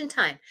expansion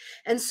time.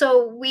 And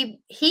so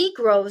he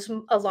grows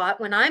a lot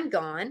when I'm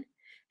gone,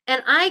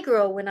 And I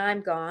grow when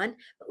I'm gone,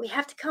 but we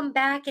have to come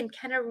back and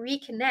kind of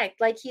reconnect.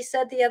 Like he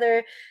said the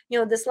other,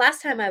 this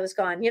last time I was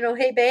gone,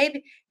 hey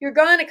babe, you're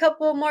gone a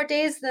couple more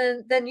days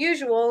than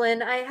usual,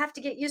 and I have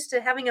to get used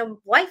to having a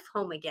wife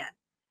home again.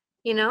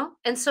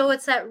 And so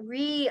it's that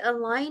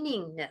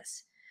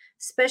realigningness,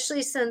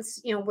 especially since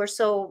we're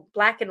so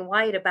black and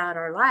white about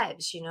our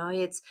lives.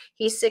 It's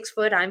he's 6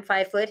 foot, I'm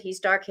 5 foot, he's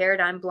dark haired,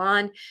 I'm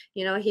blonde.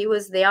 He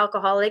was the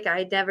alcoholic,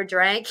 I never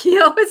drank.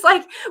 It's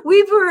like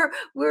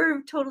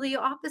we're totally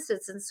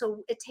opposites, and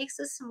so it takes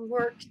us some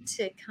work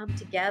to come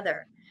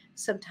together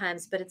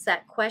sometimes. But it's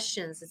that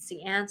questions, it's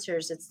the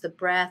answers, it's the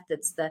breath,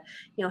 it's the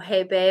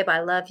hey babe,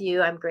 I love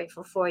you, I'm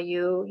grateful for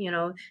you,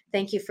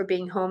 thank you for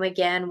being home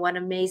again. What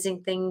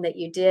amazing thing that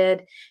you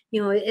did.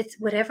 It's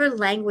whatever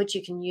language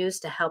you can use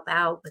to help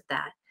out with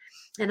that.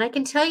 And I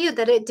can tell you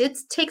that it did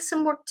take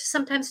some work to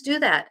sometimes do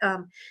that.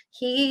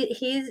 He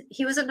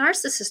was a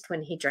narcissist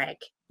when he drank.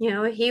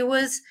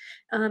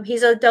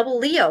 He's a double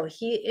Leo.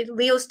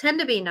 Leos tend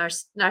to be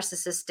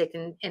narcissistic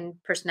in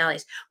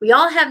personalities. We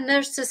all have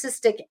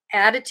narcissistic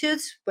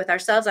attitudes with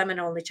ourselves. I'm an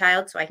only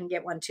child, so I can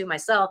get one too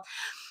myself.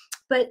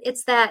 But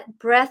it's that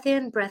breath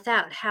in, breath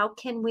out. How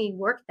can we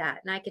work that?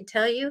 And I can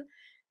tell you,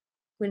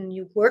 when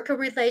you work a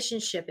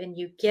relationship and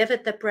you give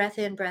it the breath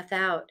in, breath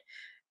out,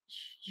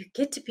 you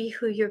get to be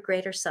who your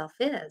greater self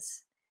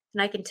is.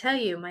 And I can tell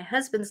you, my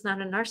husband's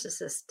not a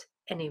narcissist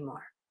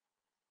anymore,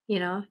 you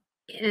know,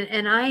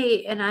 and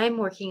I'm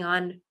working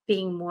on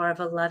being more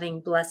of a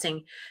loving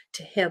blessing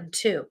to him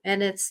too.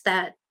 And it's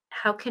that,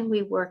 how can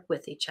we work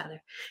with each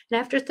other? And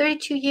after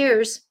 32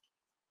 years,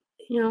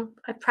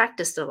 I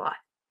practiced a lot.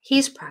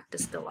 He's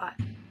practiced a lot.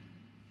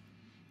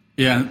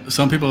 Yeah,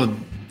 some people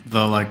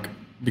though, like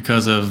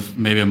because of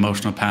maybe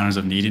emotional patterns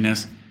of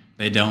neediness,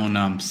 they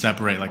don't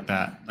separate like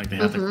that. Like they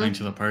have to cling Hmm.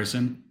 to the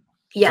person.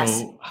 Yes.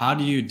 So how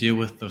do you deal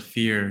with the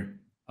fear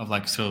of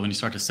like, so when you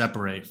start to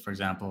separate, for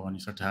example, when you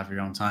start to have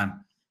your own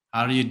time,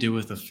 how do you deal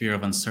with the fear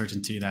of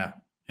uncertainty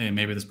that, hey,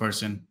 maybe this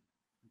person,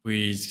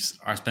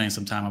 are spending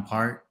some time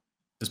apart,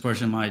 this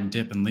person might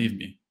dip and leave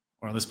me,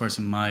 or this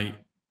person might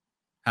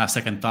have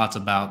second thoughts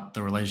about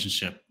the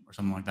relationship or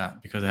something like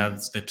that because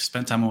they've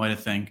spent time away to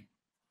think,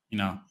 you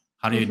know,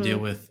 how do you deal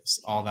Hmm. with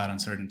all that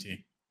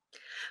uncertainty?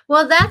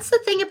 Well, that's the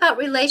thing about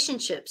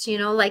relationships,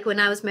 like when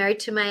I was married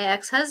to my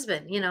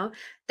ex-husband,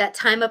 that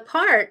time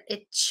apart,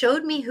 it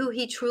showed me who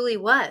he truly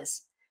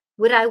was.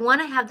 Would I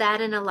want to have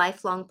that in a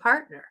lifelong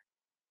partner?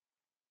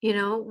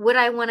 Would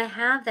I want to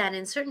have that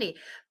uncertainty?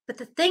 But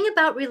the thing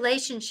about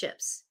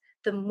relationships,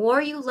 the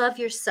more you love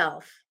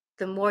yourself,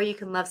 the more you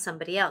can love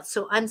somebody else.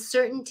 So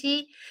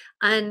uncertainty,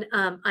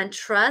 on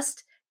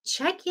trust,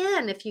 check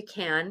in if you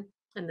can.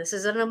 And this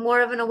is a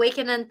more of an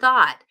awakening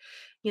thought.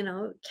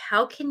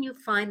 How can you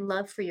find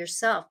love for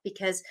yourself?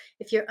 Because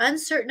if you're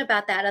uncertain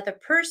about that other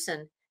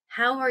person,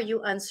 how are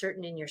you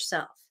uncertain in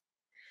yourself?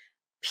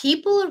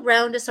 People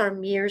around us are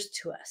mirrors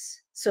to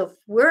us. So if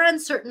we're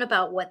uncertain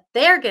about what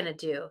they're going to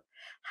do,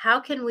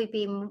 how can we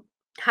be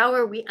how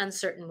are we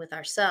uncertain with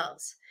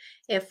ourselves?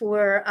 If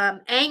we're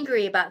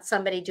angry about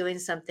somebody doing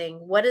something,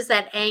 what is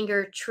that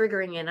anger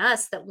triggering in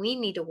us that we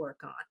need to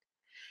work on?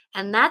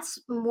 And that's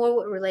more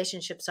what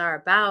relationships are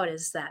about,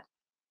 is that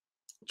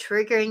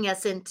triggering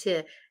us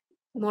into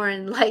more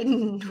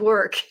enlightened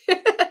work.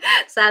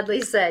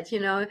 Sadly said,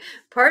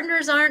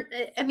 partners aren't,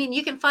 I mean,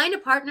 you can find a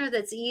partner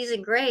that's ease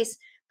and grace,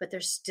 but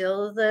there's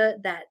still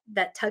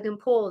that tug and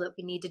pull that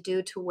we need to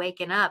do to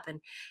waken up.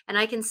 And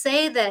I can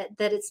say that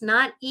it's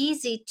not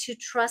easy to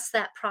trust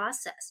that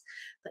process,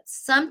 but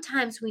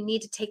sometimes we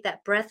need to take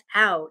that breath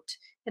out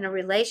in a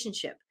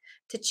relationship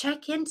to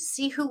check in to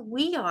see who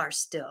we are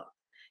still.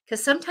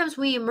 Because sometimes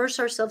we immerse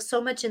ourselves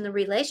so much in the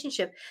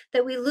relationship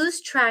that we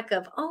lose track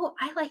of, oh,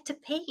 I like to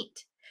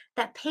paint,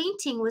 that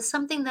painting was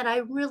something that I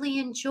really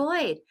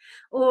enjoyed.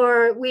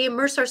 Or we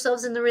immerse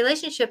ourselves in the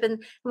relationship,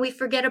 and we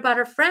forget about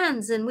our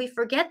friends, and we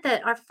forget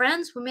that our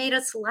friends who made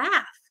us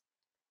laugh,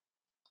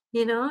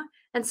 you know?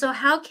 And so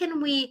how can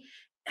we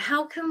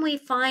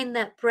find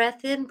that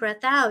breath in,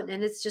 breath out?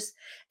 And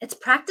it's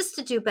practice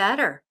to do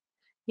better.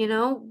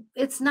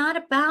 It's not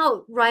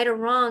about right or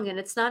wrong, and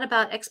it's not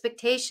about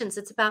expectations.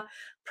 It's about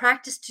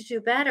practice to do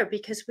better,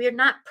 because we are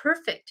not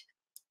perfect.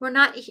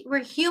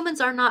 We're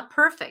humans are not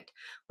perfect.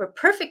 We're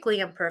perfectly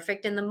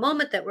imperfect in the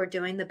moment that we're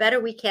doing the better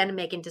we can in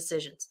making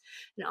decisions.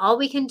 And all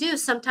we can do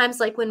sometimes,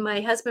 like when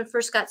my husband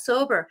first got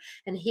sober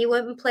and he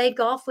went and played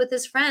golf with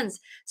his friends,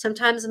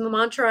 sometimes the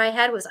mantra I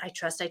had was, I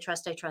trust, I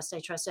trust, I trust, I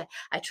trust,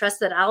 I trust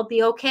that I'll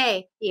be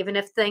okay, even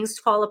if things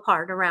fall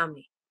apart around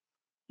me.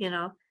 You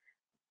know,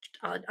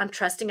 I'm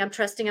trusting, I'm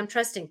trusting, I'm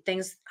trusting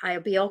things. I'll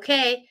be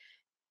okay,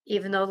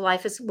 even though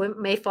life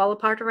may fall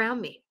apart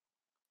around me.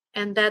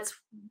 And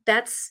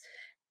that's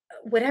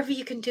whatever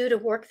you can do to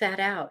work that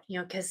out,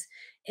 because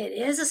it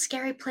is a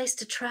scary place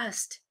to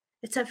trust.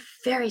 It's a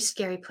very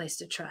scary place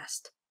to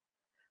trust.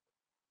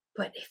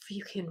 But if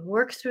you can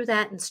work through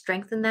that and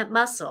strengthen that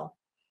muscle,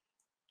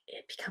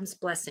 it becomes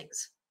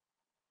blessings.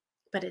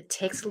 But it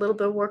takes a little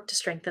bit of work to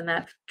strengthen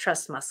that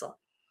trust muscle.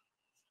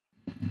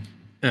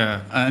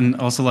 Yeah, and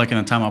also like in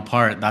a time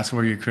apart, that's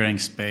where you're creating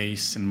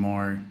space and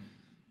more.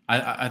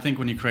 I think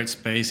when you create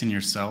space in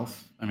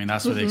yourself, I mean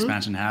that's where the Hmm.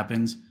 expansion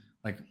happens.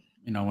 Like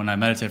when I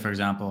meditate, for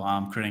example,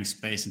 I'm creating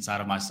space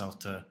inside of myself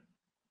to.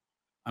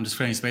 I'm just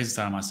creating space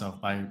inside of myself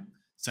by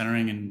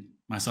centering in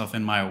myself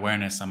in my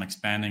awareness. I'm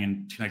expanding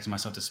and connecting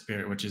myself to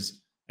spirit, which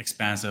is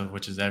expansive,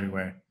 which is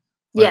everywhere.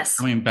 But Yes.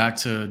 coming back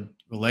to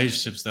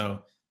relationships,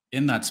 though,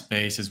 in that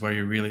space is where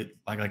you really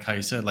like how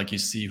you said, like you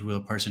see who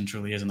the person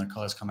truly is, and the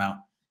colors come out.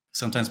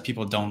 Sometimes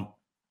people don't.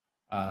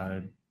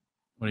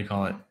 What do you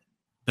call it?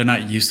 They're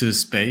not used to the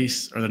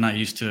space, or they're not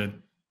used to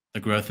the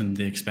growth and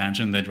the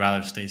expansion. They'd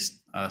rather stay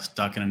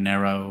stuck in a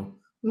narrow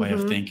way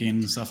of Hmm. thinking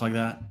and stuff like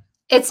that.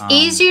 It's Um,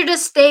 easier to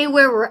stay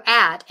where we're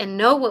at and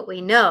know what we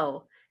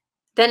know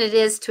than it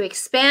is to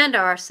expand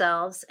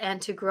ourselves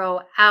and to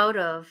grow out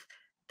of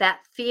that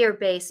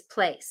fear-based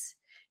place.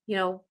 You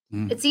know,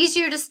 mm. it's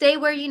easier to stay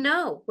where you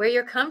know, where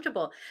you're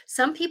comfortable.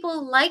 Some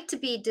people like to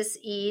be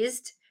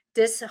diseased,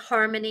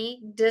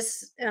 disharmony,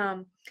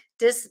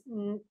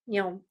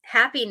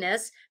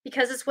 happiness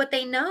because it's what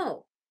they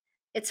know.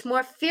 It's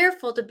more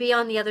fearful to be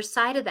on the other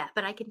side of that.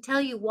 But I can tell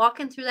you,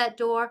 walking through that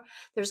door,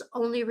 there's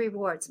only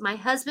rewards. My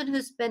husband,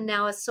 who's been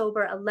now a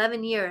sober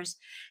 11 years,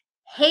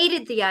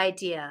 hated the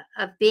idea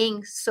of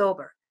being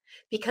sober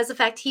because the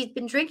fact he'd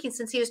been drinking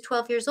since he was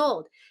 12 years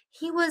old.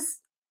 He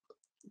was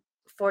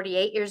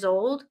 48 years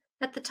old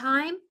at the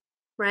time,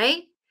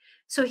 right?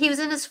 So he was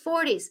in his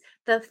 40s.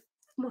 The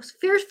most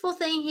fearful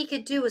thing he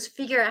could do was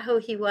figure out who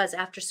he was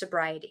after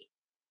sobriety.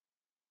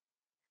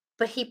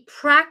 But he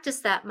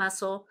practiced that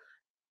muscle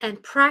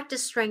and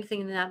practiced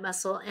strengthening that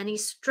muscle, and he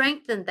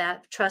strengthened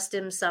that trust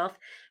in himself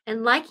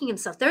and liking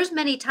himself. There's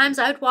many times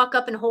I would walk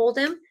up and hold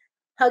him,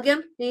 hug him,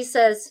 and he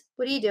says,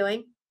 "What are you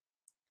doing?"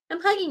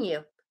 "I'm hugging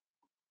you."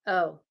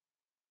 "Oh,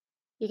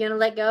 you gonna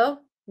let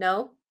go?"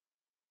 "No."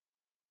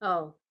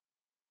 "Oh."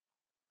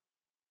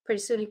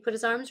 Pretty soon he put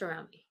his arms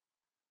around me.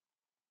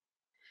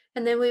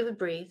 And then we would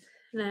breathe,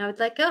 and I would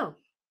let go.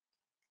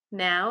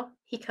 Now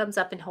he comes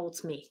up and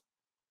holds me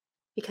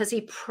because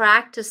he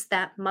practiced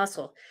that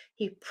muscle.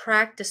 He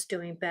practiced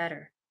doing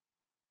better,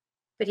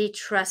 but he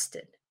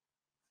trusted.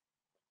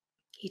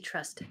 He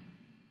trusted.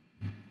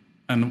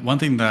 And one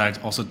thing that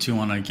I also too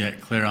want to get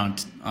clear on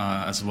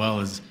as well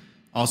is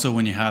also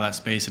when you have that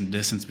space and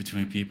distance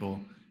between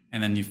people,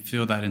 and then you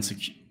feel that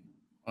insecure,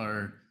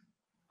 or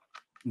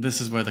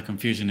this is where the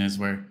confusion is,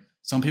 where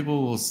some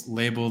people will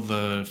label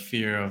the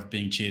fear of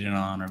being cheated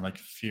on or like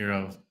fear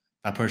of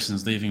that person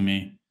is leaving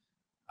me.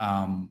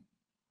 Um,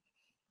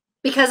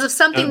 Because of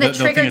something that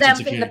they'll think triggered it's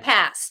them in the insecurity.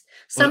 past.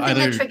 Well, Something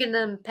that either triggered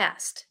them in the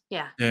past.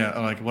 Yeah. yeah,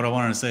 or like what I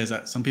wanted to say is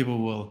that some people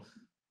will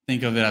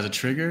think of it as a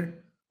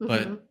trigger, Mhm.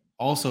 but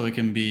also it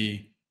can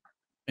be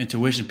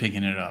intuition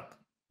picking it up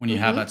when you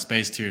have Mhm. that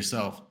space to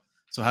yourself.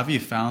 So have you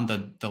found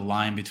the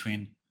line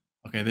between,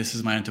 okay, this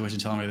is my intuition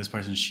telling me this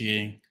person's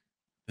cheating,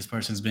 this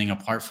person's being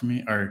apart from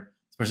me, or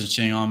this person's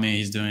cheating on me,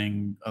 he's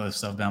doing other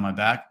stuff behind my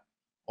back,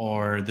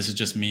 or this is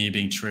just me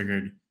being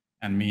triggered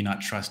and me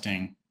not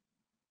trusting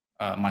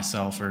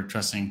myself or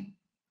trusting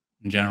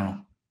in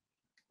general.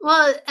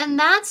 Well, and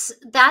that's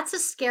a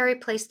scary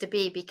place to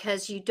be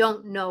because you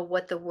don't know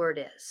what the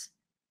word is.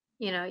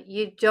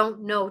 You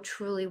don't know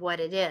truly what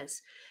it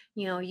is.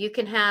 You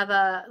can have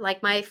a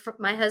like my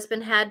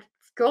husband had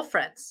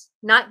girlfriends,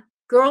 not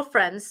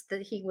girlfriends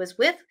that he was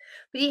with,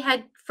 but he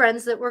had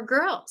friends that were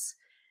girls.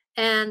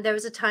 And there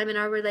was a time in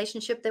our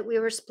relationship that we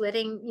were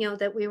splitting,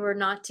 that we were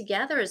not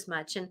together as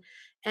much. And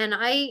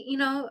I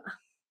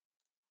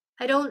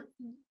don't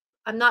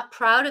I'm not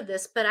proud of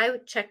this, but I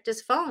checked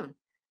his phone,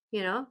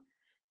 you know,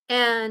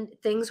 and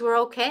things were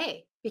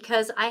okay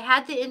because I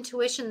had the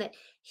intuition that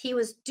he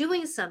was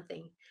doing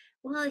something.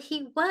 Well,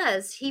 he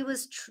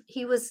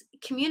was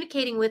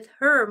communicating with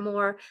her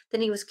more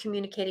than he was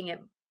communicating it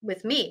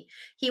with me.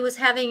 He was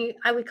having,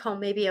 I would call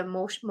maybe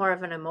more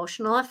of an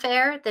emotional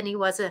affair than he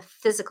was a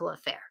physical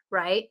affair,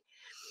 right?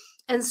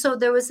 And so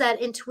there was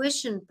that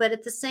intuition, but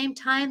at the same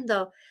time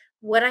though,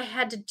 what I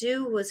had to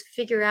do was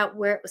figure out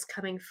where it was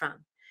coming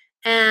from.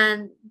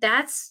 And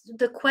that's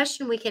the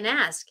question we can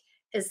ask.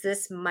 Is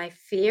this my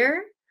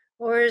fear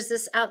or is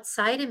this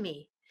outside of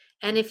me?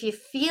 And if you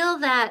feel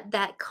that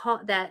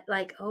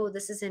like, oh,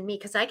 this is in me,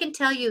 because I can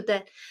tell you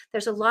that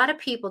there's a lot of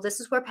people, this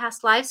is where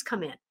past lives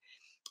come in.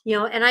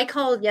 And I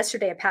called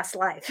yesterday a past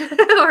life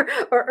or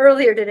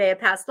earlier today a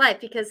past life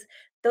because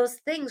those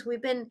things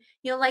we've been,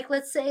 like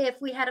let's say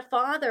if we had a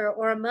father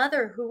or a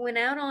mother who went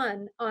out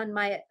on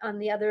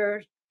the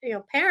other,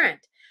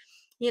 parent,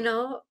 you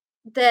know,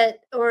 that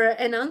or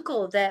an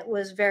uncle that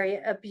was very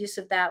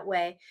abusive that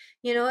way,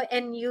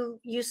 and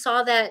you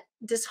saw that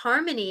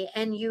disharmony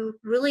and you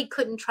really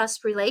couldn't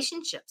trust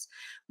relationships.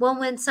 Well,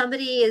 when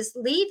somebody is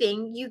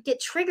leaving, you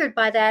get triggered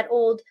by that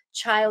old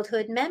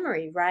childhood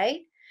memory,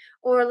 right?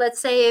 Or let's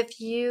say if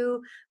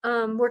you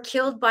were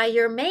killed by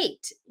your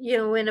mate,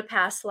 in a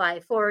past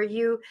life, or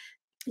you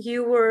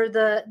were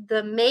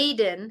the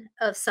maiden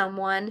of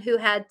someone who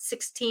had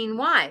 16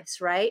 wives,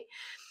 right?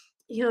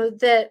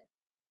 That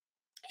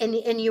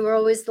and you were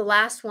always the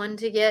last one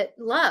to get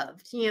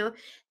loved,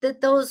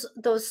 that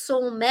those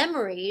soul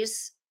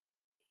memories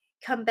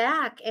come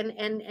back and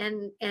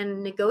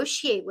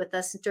negotiate with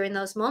us during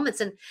those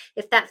moments. And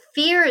if that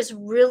fear is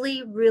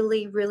really,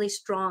 really, really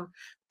strong,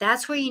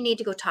 that's where you need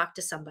to go talk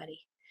to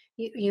somebody.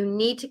 You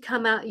need to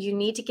come out, you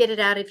need to get it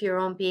out of your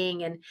own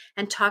being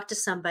and talk to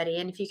somebody.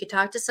 And if you could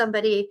talk to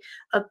somebody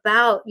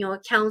about, a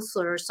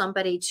counselor or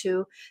somebody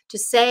to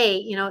say,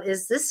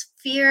 is this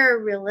fear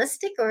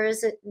realistic or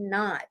is it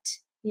not?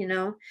 You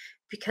know,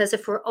 because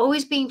if we're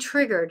always being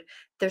triggered,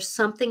 there's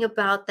something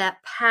about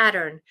that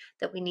pattern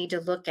that we need to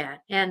look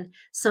at. And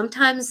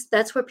sometimes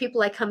that's where people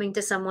like coming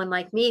to someone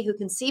like me who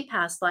can see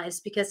past lives,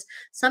 because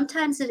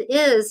sometimes it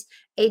is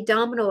a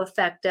domino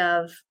effect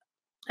of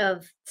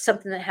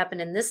something that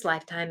happened in this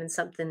lifetime and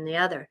something in the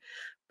other.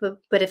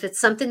 But if it's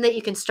something that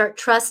you can start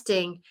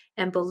trusting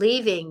and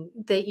believing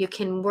that you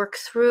can work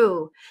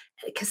through,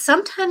 because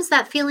sometimes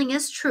that feeling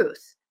is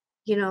truth,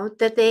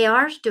 that they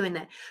are doing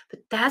that.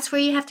 But that's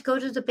where you have to go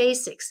to the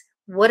basics.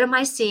 What am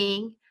I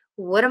seeing?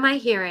 What am I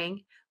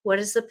hearing? What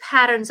is the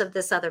patterns of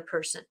this other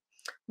person?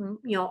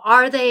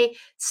 Are they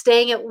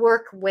staying at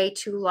work way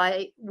too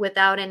late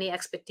without any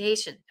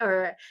expectation,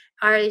 or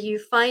are you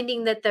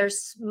finding that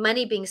there's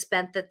money being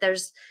spent that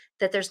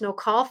there's no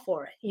call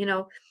for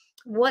it?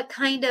 What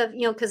kind of,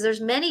 because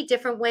there's many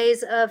different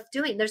ways of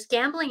doing. There's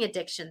gambling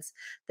addictions.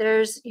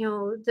 There's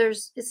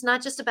it's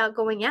not just about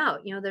going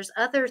out. There's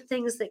other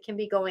things that can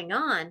be going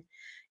on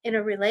in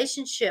a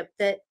relationship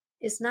that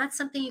is not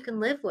something you can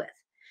live with.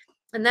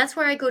 And that's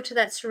where I go to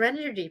that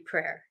serenity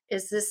prayer.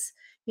 Is this,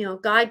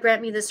 God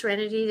grant me the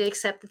serenity to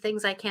accept the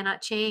things I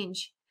cannot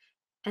change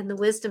and the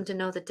wisdom to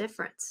know the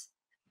difference.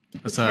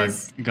 It's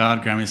Because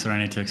God grant me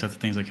serenity to accept the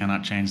things I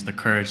cannot change, the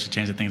courage to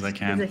change the things I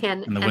can,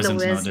 again, and the and the wisdom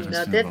to know the wisdom, difference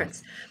no between both.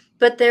 difference.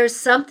 But there's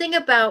something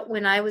about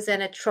when I was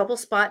in a trouble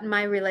spot in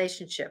my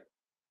relationship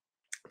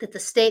that the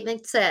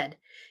statement said,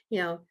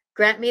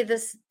 grant me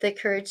the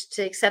courage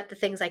to accept the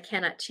things I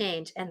cannot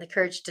change and the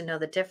courage to know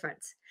the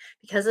difference.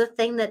 Because of the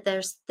thing that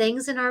there's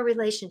things in our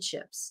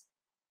relationships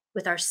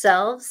with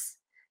ourselves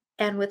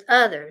and with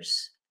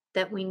others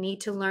that we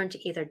need to learn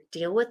to either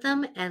deal with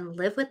them and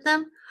live with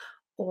them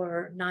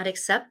or not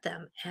accept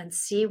them and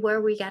see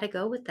where we got to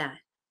go with that.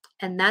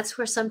 And that's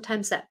where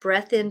sometimes that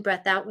breath in,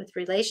 breath out with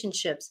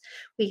relationships,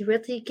 we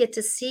really get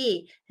to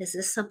see, is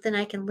this something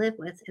I can live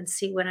with, and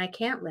see what I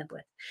can't live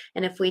with.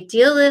 And if we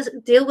deal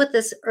with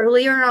this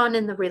earlier on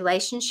in the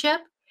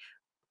relationship,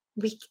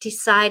 we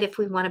decide if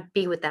we want to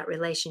be with that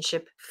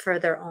relationship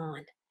further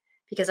on.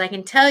 Because I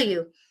can tell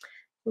you,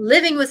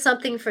 living with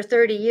something for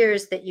 30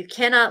 years that you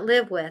cannot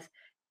live with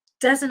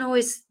doesn't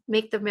always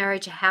make the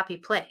marriage a happy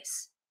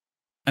place.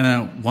 And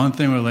then one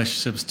thing with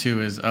relationships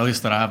too is, at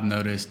least that I've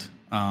noticed,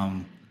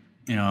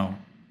 you know,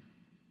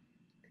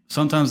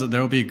 sometimes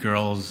there will be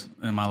girls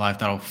in my life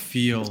that'll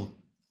feel.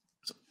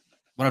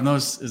 What I've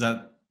noticed is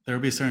that there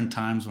will be certain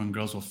times when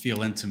girls will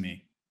feel into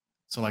me.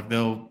 So like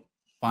they'll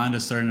find a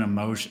certain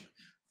emotion.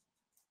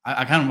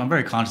 I'm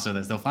very conscious of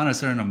this. They'll find a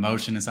certain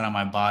emotion inside of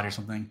my body or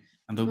something,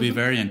 and they'll be Hmm.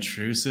 very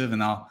intrusive,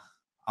 and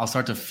I'll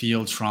start to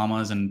feel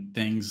traumas and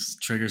things,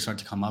 triggers start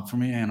to come up for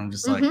me, and I'm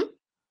just like, Hmm.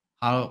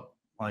 how,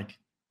 like,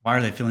 why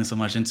are they feeling so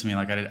much into me?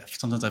 Like,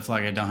 sometimes I feel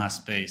like I don't have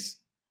space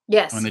when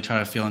Yes. they try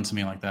to feel into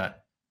me like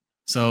that.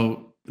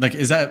 So, like,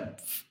 is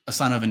that a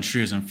sign of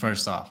intrusion,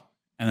 first off?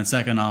 And then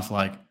second off,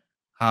 like,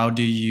 how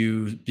do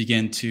you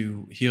begin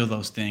to heal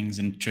those things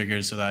and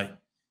triggers so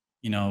that,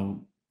 you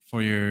know,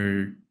 for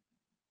your,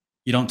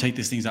 you don't take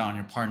these things out on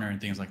your partner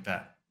and things like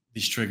that?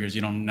 These triggers,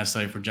 you don't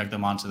necessarily project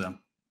them onto them.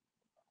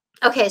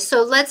 Okay,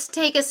 so let's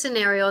take a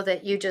scenario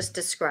that you just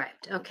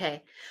described.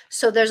 Okay,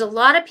 so there's a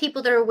lot of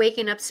people that are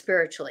waking up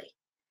spiritually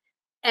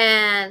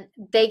and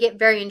they get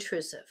very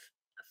intrusive.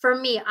 For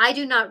me, I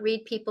do not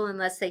read people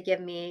unless they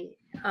give me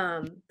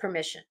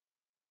permission.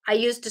 I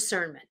use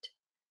discernment.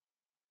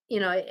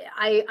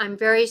 I'm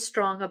very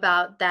strong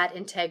about that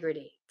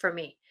integrity for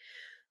me.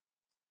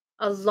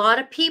 A lot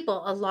of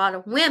people, a lot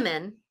of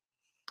women,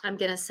 I'm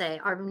going to say,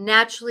 are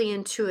naturally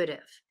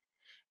intuitive,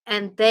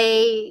 and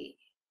they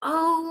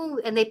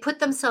put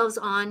themselves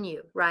on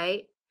you,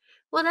 right?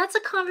 Well, that's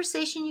a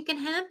conversation you can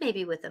have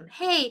maybe with them.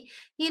 Hey,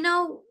 you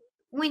know,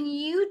 when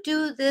you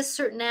do this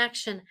certain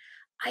action,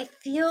 I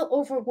feel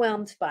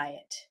overwhelmed by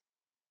it.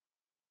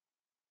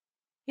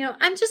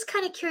 I'm just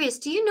kind of curious.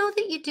 Do you know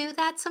that you do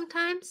that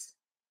sometimes?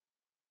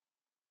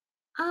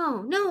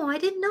 Oh, no, I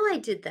didn't know I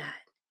did that.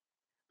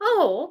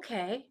 Oh,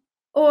 okay.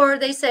 Or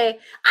they say,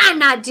 I'm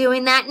not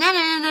doing that. No, no,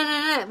 no, no,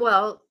 no, no.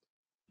 Well,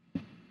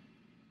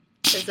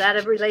 is that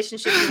a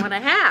relationship you want to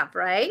have,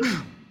 right?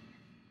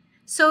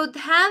 So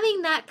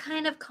having that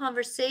kind of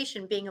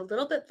conversation, being a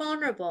little bit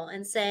vulnerable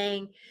and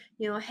saying,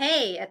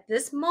 hey, at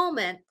this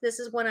moment, this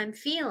is what I'm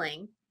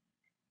feeling,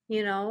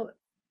 you know,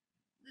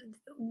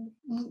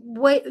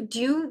 what do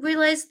you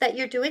realize that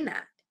you're doing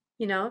that?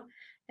 You know,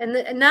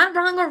 and not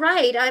wrong or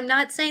right. I'm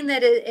not saying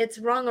that it's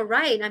wrong or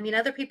right. I mean,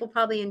 other people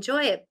probably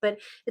enjoy it, but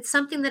it's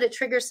something that it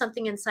triggers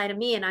something inside of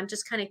me, and I'm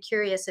just kind of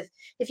curious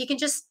if you can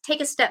just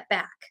take a step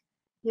back,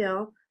 you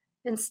know,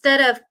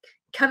 instead of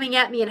coming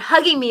at me and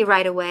hugging me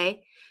right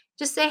away,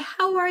 just say,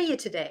 "How are you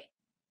today?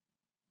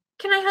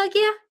 Can I hug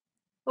you?"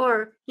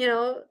 Or,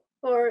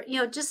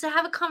 just to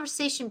have a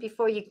conversation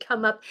before you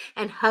come up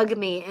and hug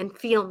me and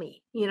feel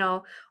me,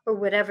 or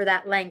whatever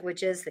that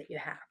language is that you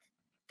have.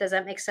 Does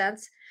that make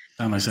sense?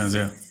 That makes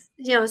sense.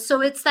 Yeah.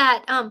 So it's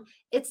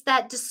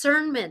that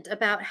discernment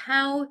about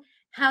how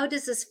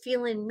does this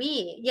feel in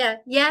me? Yeah,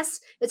 yes,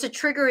 it's a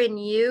trigger in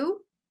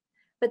you,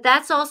 but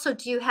that's also,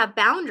 do you have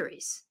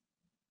boundaries?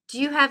 Do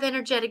you have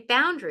energetic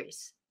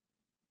boundaries?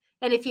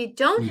 And if you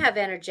don't Mm. have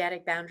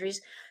energetic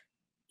boundaries,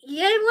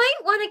 you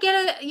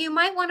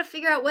might want to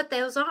figure out what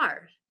those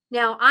are.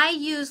 Now, I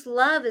use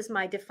love as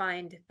my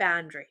defined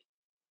boundary.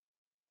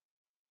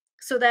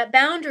 So that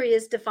boundary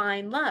is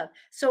defined love.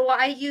 So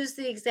I use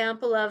the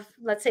example of,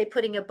 let's say,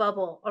 putting a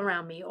bubble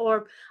around me,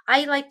 or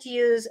I like to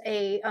use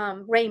a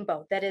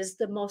rainbow that is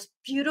the most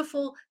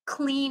beautiful,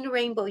 clean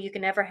rainbow you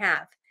can ever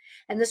have.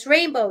 And this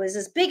rainbow is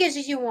as big as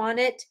you want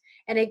it,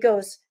 and it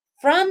goes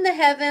from the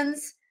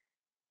heavens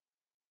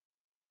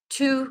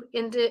to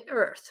into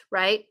earth,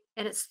 right?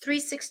 And it's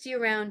 360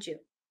 around you.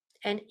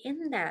 And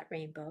in that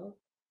rainbow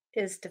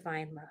is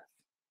divine love,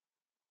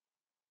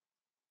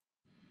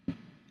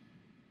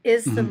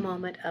 is the Hmm.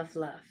 moment of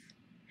love.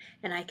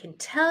 And I can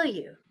tell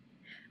you,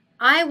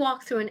 I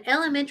walk through an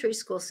elementary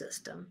school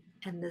system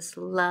and this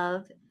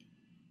love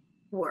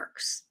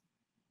works.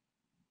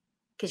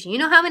 Because you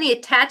know how many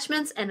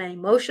attachments and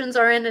emotions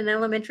are in an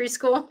elementary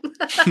school?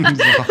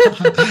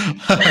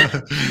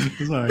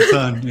 Sorry,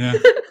 son. Yeah.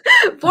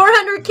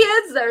 400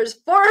 kids, there's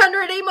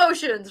 400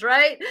 emotions,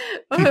 right?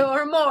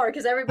 Or more,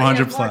 because everybody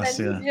has 100 more plus.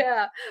 than,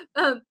 Yeah.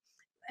 yeah. Um,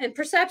 and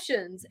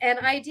perceptions and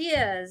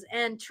ideas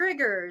and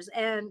triggers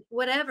and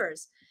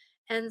whatevers.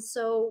 And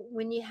so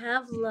when you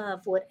have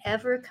love,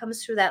 whatever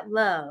comes through that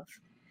love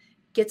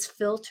gets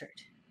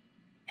filtered.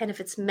 And if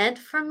it's meant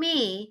for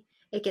me,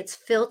 it gets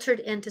filtered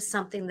into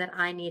something that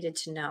I needed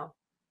to know.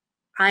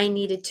 I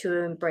needed to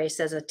embrace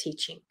as a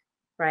teaching,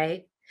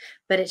 right?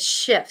 But it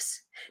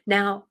shifts.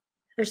 Now,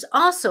 there's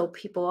also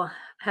people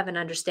have an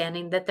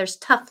understanding that there's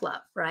tough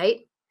love,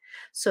 right?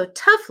 So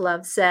tough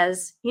love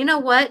says, you know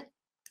what?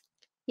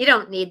 You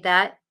don't need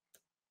that.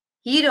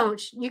 You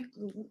don't, you,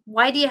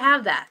 why do you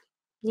have that?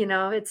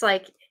 It's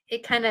like,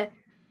 it kind of,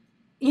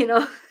 you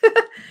know,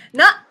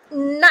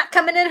 not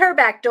coming in her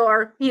back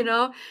door.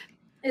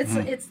 It's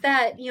Mhm. it's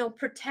that,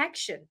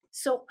 protection.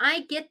 So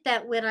I get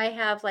that when I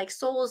have like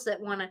souls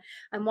that want to,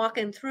 I'm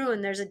walking through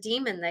and there's a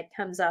demon that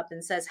comes up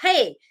and says,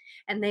 "Hey,"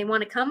 and they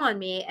want to come on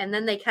me, and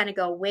then they kind of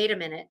go, "Wait a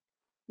minute.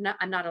 No,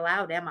 I'm not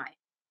allowed, am I?"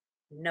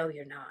 No,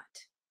 you're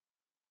not.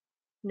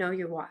 No,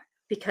 you're what?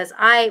 Because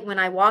when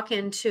I walk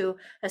into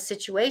a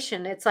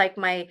situation, it's like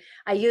I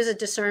use a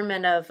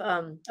discernment of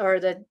or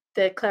the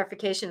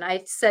clarification.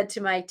 I said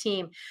to my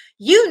team,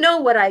 "You know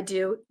what I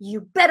do.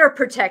 You better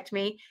protect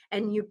me,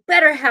 and you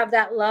better have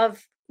that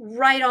love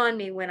right on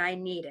me when I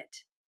need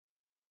it."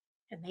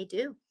 And they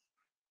do.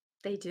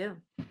 They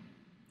do.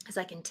 Because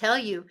I can tell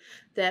you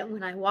that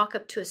when I walk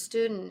up to a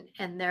student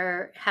and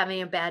they're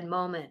having a bad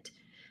moment,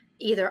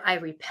 either I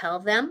repel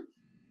them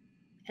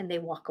and they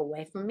walk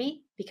away from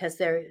me because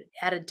they're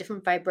at a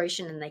different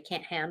vibration and they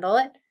can't handle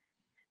it,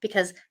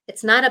 because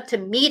it's not up to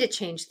me to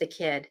change the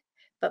kid,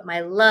 but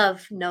my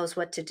love knows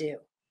what to do.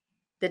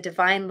 The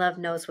divine love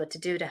knows what to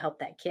do to help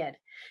that kid.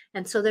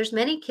 And so there's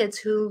many kids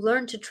who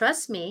learn to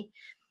trust me,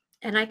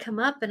 and I come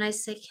up and I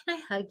say, "Can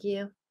I hug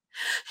you?"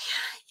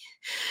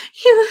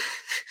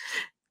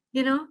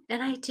 you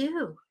and I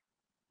do.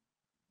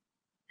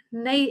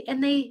 And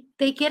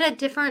they get a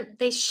different,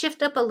 they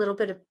shift up a little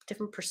bit of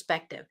different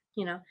perspective.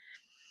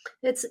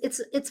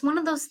 It's one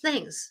of those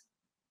things,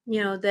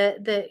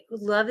 that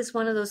love is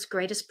one of those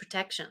greatest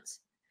protections.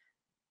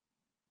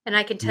 And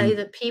I can tell you Mhm.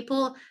 that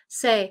people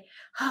say,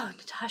 "Oh,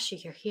 Natasha,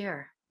 you're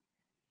here."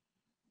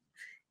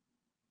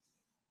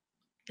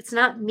 It's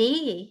not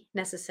me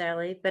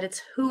necessarily, but it's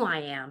who I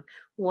am,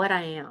 what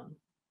I am.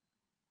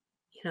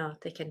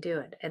 They can do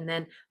it. And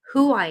then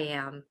who I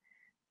am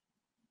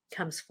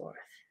comes forth.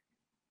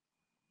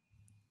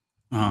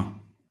 Uh-huh.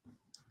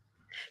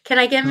 Can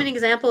I give an So,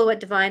 example of what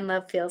divine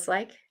love feels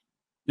like?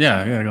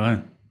 yeah. Yeah. Go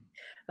ahead.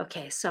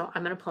 Okay, so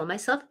I'm going to pull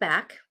myself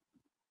back.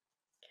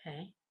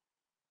 Okay.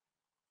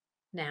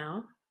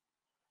 Now,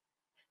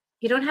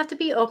 you don't have to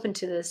be open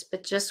to this,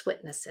 but just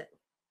witness it.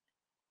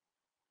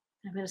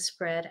 I'm going to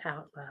spread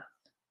out love,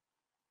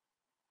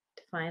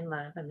 divine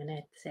love. I'm going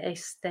to say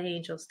the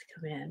angels to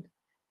come in and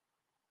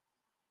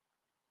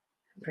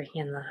bring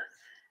in love.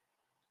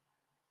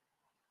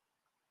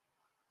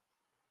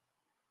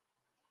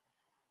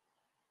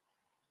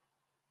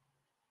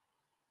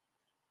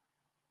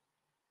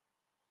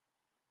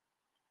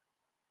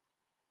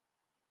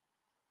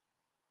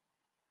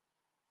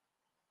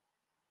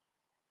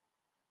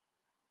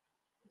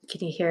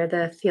 Can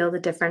you feel the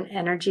different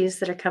energies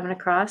that are coming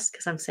across?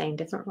 Because I'm saying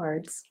different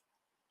words.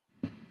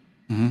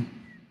 Hmm.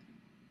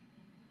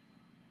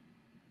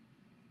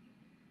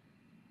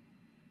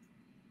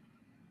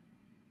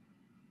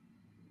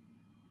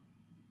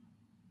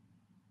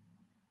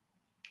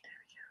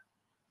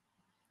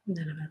 And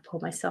then I'm going to pull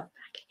myself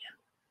back.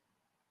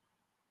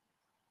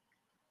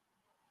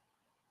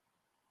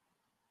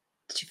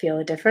 Did you feel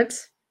a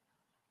difference?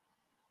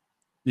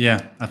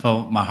 Yeah, I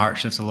felt my heart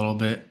shifts a little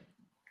bit.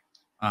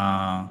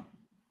 Uh,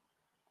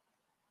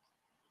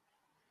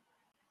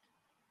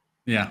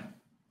 yeah,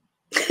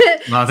 a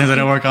lot of things I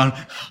didn't work on.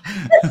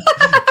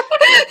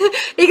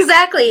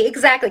 Exactly,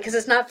 because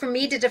it's not for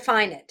me to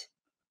define it.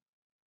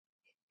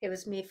 It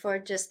was me for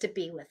just to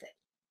be with it.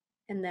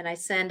 And then I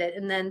send it.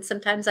 And then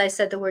sometimes I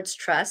said the words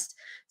trust.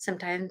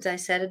 Sometimes I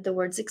said the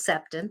words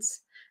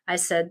acceptance. I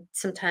said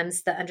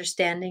sometimes the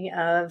understanding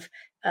of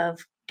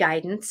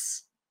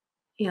guidance,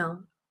 you know.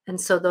 And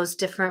so those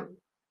different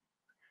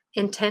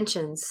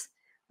intentions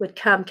would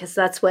come because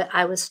that's what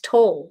I was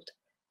told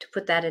to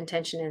put that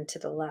intention into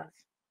the love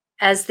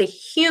as the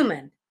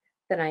human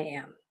that I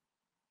am.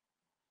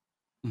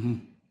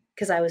 Mhm.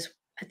 Because I was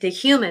the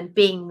human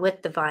being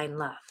with divine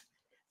love.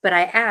 But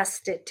I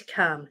asked it to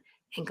come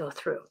and go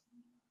through.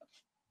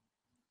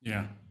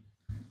 Yeah.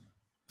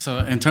 So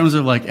in terms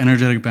of like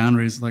energetic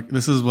boundaries, like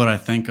this is what I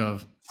think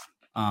of,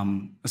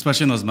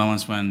 especially in those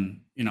moments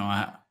when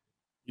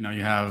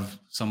you have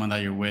someone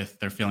that you're with,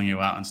 they're feeling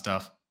you out and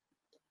stuff.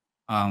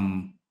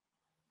 Um,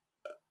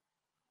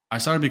 I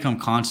started to become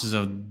conscious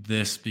of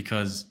this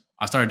because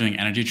I started doing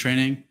energy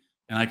training,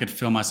 and I could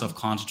feel myself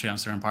concentrate on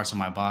certain parts of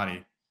my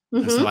body,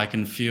 and so Mm-hmm. I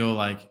can feel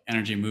like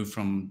energy move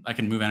from. I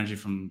can move energy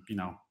from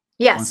one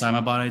Yes. side of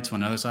my body to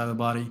another side of the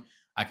body.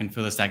 I can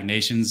feel the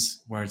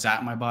stagnations where it's at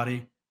in my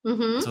body. And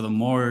Mm-hmm. so the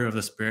more of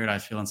the spirit I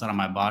feel inside of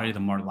my body, the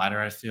more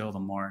lighter I feel, the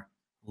more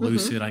Mm-hmm.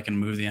 lucid I can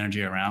move the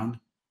energy around.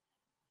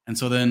 And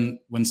so then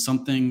when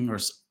something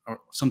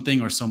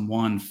or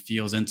someone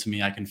feels into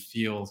me, I can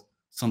feel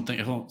something.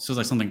 It feels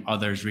like something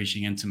others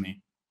reaching into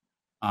me.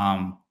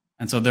 And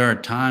so there are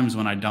times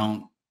when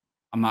I'm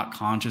not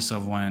conscious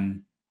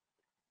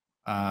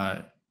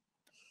uh,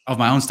 of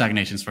my own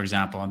stagnations, for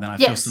example. And then I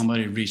feel Yes.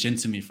 somebody reach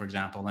into me, for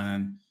example.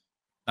 And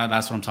then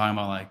that's what I'm talking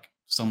about. Like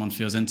someone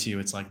feels into you.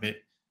 It's like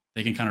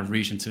they can kind of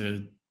reach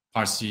into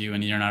parts of you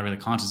and you're not really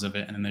conscious of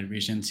it. And then they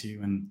reach into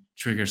you and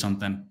trigger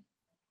something.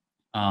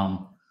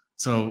 Um,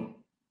 so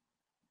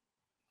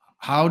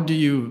how do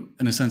you,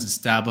 in a sense,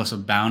 establish a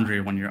boundary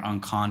when you're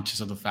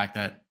unconscious of the fact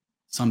that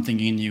something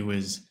in you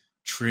is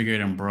triggered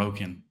and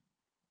broken?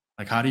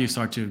 Like, how do you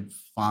start to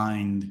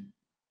find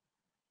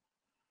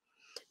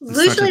and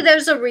start Usually to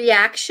there's a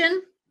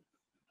reaction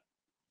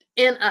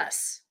in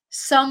us.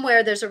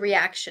 Somewhere there's a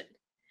reaction.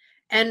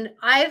 And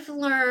I've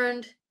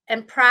learned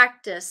and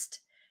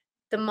practiced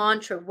the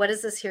mantra, what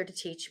is this here to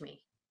teach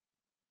me?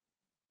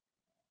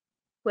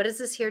 What is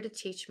this here to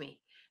teach me?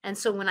 And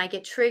so when I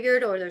get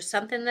triggered or there's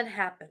something that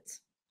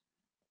happens,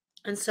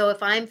 and so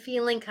if I'm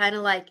feeling kind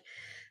of like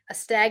a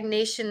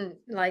stagnation,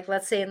 like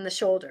let's say in the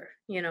shoulder,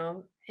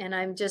 and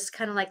I'm just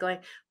kind of like going,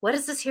 what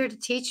is this here to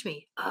teach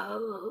me?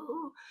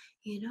 Oh,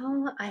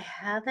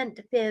 I've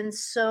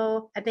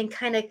been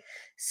kind of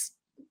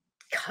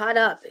caught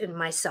up in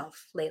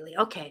myself lately.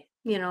 Okay,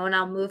 and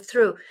I'll move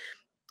through.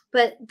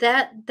 But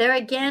that there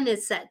again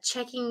is that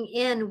checking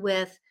in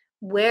with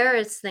where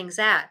is things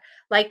at.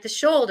 Like the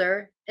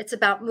shoulder, it's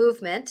about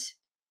movement,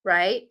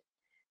 right?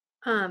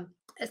 And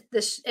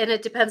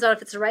it depends on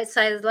if it's the right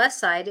side or the left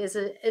side.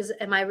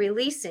 Am I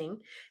releasing?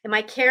 Am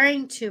I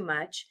carrying too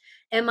much?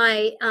 Am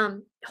I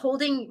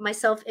holding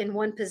myself in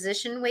one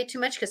position way too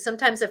much? Because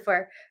sometimes if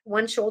our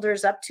one shoulder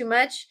is up too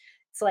much,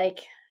 it's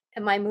like,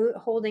 am I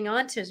holding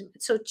on to?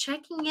 So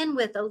checking in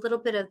with a little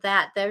bit of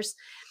that.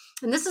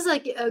 And this is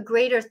like a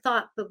greater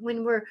thought, but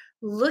when we're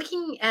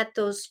looking at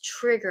those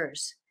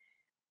triggers,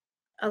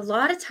 a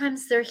lot of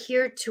times they're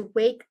here to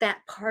wake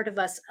that part of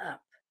us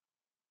up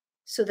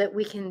so that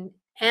we can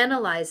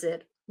analyze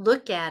it,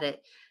 look at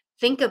it,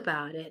 think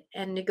about it,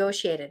 and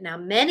negotiate it. Now,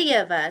 many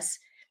of us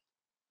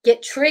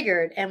get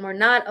triggered and we're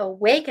not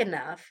awake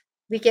enough.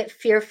 We get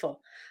fearful.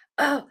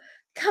 Oh,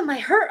 God, my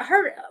hurt.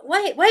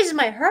 Why does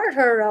my heart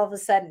hurt all of a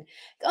sudden?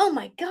 Oh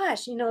my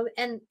gosh,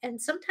 and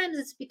sometimes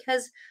it's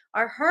because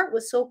our heart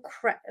was so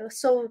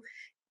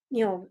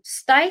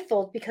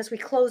stifled because we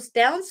closed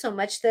down so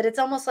much that it's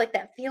almost like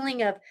that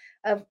feeling of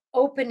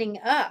opening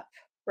up,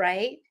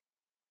 right?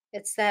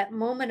 It's that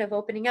moment of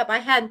opening up. I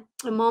had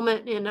a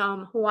moment in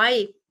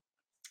Hawaii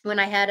when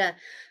I had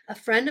a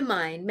friend of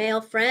mine,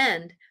 male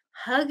friend,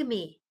 hug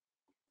me.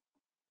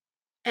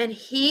 And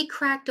he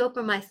cracked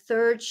open my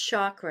third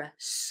chakra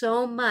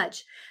so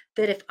much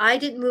that if I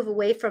didn't move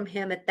away from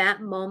him at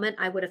that moment,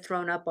 I would have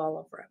thrown up all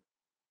over him.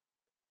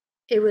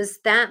 It was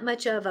that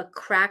much of a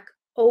crack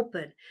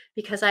open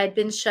because I had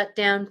been shut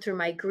down through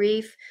my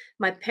grief.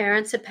 My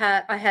parents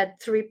I had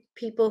three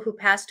people who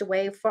passed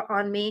away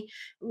on me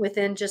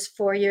within just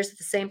 4 years at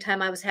the same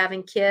time I was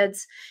having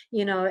kids,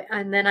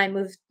 and then I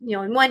moved,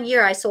 in 1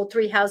 year I sold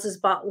three houses,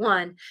 bought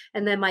one,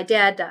 and then my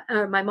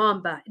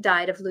mom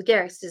died of Lou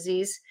Gehrig's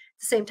disease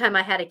the same time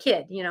I had a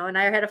kid, and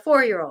I had a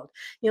 4-year-old,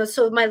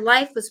 so my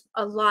life was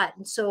a lot.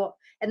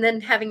 And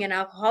then having an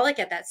alcoholic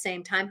at that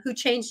same time who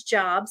changed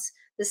jobs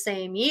the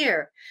same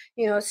year,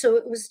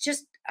 so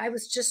I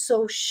was just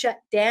so shut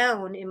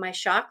down in my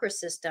chakra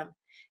system.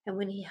 And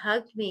when he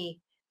hugged me,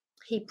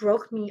 he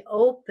broke me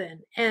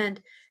open,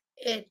 and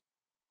it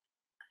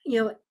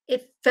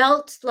it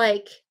felt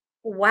like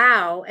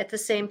wow at the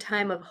same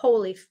time of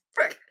holy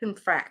frickin'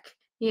 frack,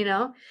 you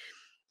know?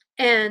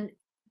 And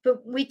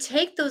but we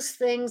take those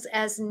things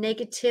as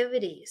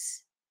negativities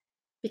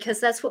because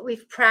that's what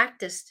we've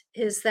practiced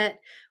is that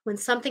when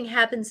something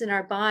happens in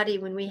our body,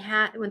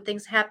 when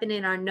things happen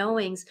in our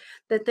knowings,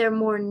 that they're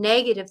more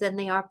negative than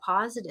they are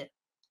positive,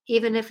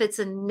 even if it's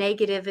a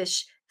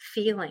negative-ish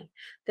feeling.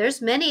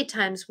 There's many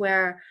times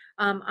where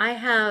I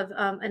have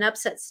an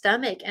upset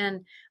stomach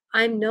and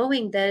I'm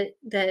knowing that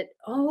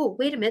oh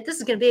wait a minute, this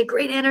is going to be a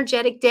great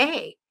energetic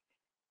day,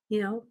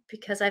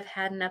 because I've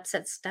had an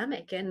upset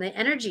stomach and the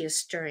energy is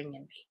stirring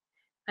in me.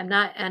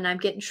 I'm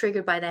getting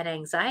triggered by that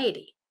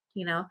anxiety,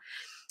 you know.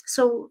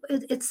 So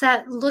it's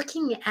that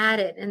looking at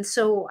it. And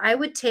so I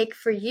would take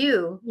for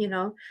you,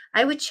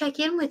 I would check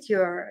in with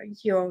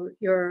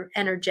your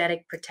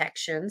energetic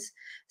protections,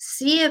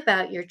 see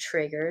about your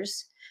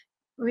triggers,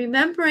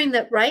 remembering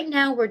that right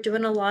now we're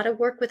doing a lot of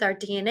work with our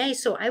DNA.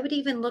 So I would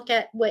even look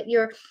at what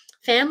your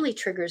family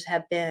triggers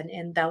have been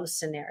in those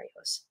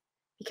scenarios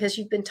because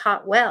you've been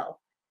taught well,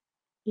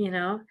 you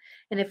know?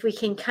 And if we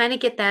can kind of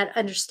get that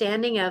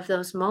understanding of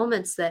those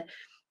moments that,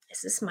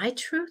 is this my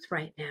truth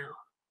right now?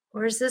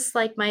 Or is this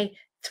like my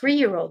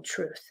 3-year-old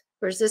truth?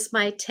 Or is this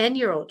my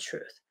 10-year-old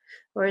truth?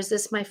 Or is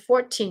this my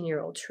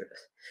 14-year-old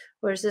truth?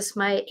 Or is this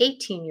my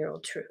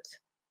 18-year-old truth?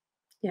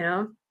 You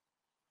know?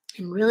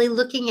 And really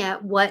looking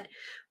at what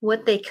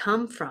they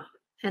come from.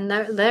 And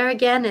there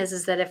again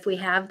is that if we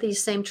have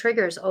these same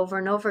triggers over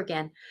and over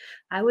again,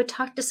 I would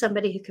talk to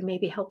somebody who can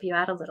maybe help you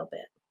out a little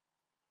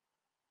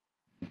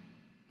bit.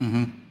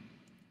 Hmm.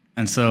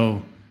 And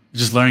so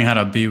just learning how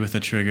to be with the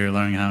trigger,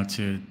 learning how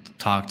to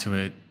talk to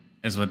it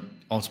is what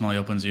ultimately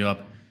opens you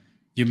up.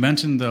 You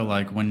mentioned though,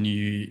 like when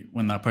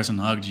that person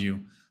hugged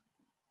you,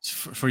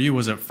 for you,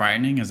 was it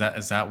frightening? Is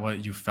that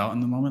what you felt in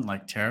the moment,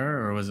 like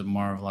terror, or was it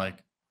more of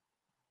like,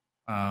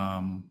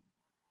 um,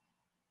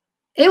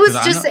 because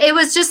I know, It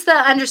was just the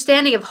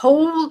understanding of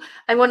whole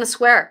I wanna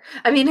swear.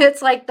 I mean,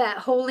 it's like that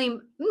holy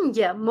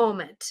yeah,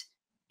 moment,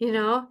 you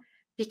know,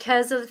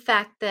 because of the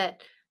fact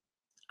that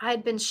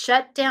I'd been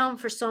shut down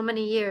for so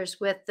many years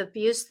with the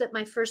abuse that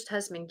my first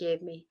husband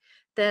gave me,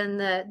 then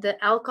the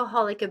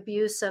alcoholic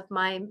abuse of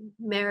my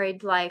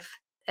married life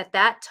at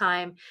that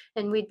time,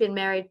 and we'd been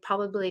married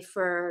probably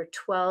for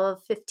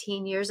 12,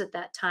 15 years at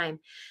that time,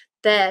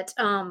 that,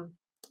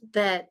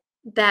 that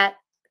that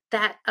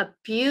that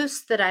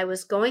abuse that I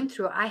was going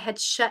through, I had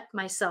shut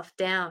myself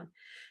down.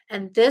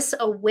 And this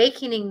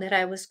awakening that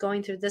I was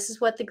going through, this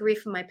is what the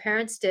grief of my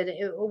parents did.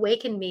 It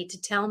awakened me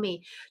to tell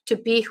me to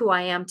be who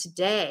I am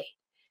today,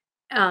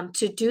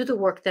 to do the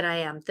work that I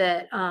am,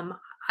 that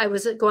I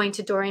was going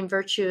to Doreen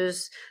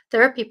Virtue's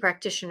therapy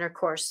practitioner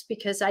course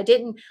because I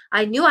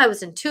knew I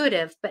was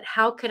intuitive, but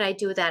how could I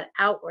do that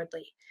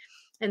outwardly?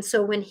 And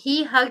so when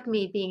he hugged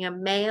me, being a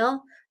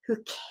male who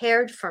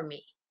cared for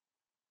me,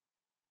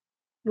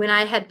 when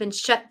I had been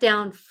shut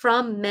down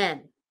from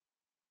men,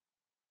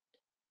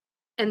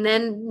 and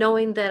then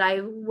knowing that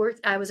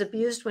I was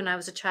abused when I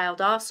was a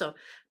child also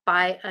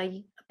by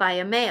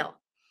a male.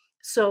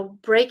 So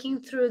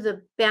breaking through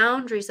the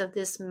boundaries of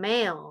this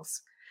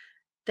males,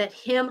 that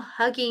him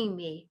hugging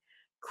me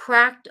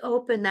cracked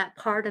open that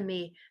part of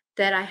me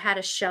that I had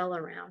a shell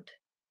around.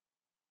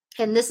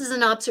 And this is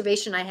an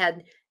observation I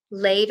had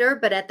later,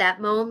 but at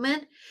that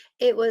moment,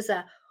 it was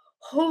a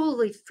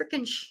holy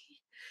freaking,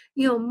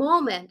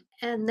 moment.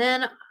 And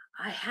then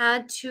I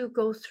had to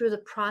go through the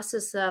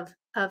process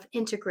of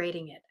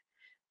integrating it.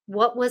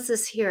 What was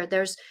this here?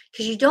 Because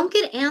you don't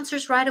get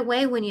answers right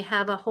away when you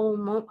have a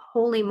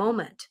holy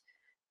moment.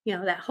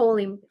 That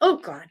holy oh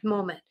God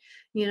moment.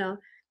 You know,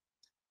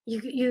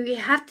 you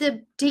have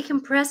to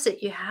decompress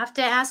it. You have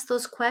to ask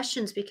those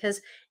questions because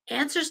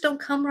answers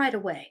don't come right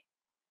away.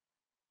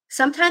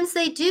 Sometimes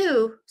they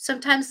do.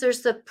 Sometimes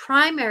there's the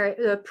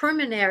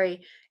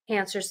preliminary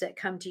answers that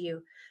come to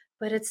you.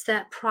 But it's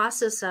that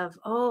process of,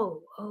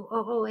 oh, oh,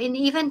 oh, oh. And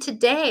even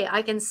today,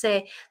 I can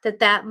say that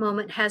that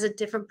moment has a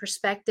different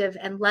perspective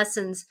and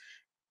lessons,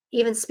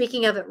 even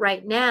speaking of it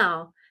right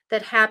now,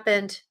 that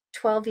happened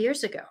 12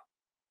 years ago.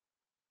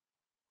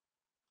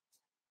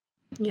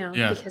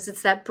 yeah, Because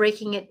it's that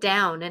breaking it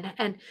down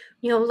and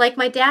like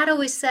my dad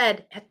always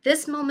said, at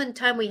this moment in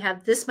time we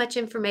have this much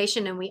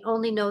information and we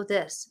only know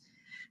this.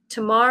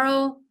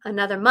 Tomorrow,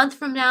 another month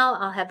from now,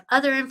 I'll have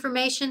other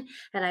information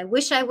and I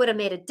wish I would have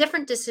made a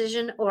different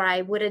decision or I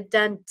would have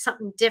done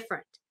something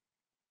different.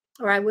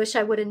 Or I wish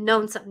I would have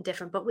known something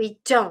different, but we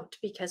don't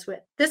because we're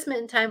at this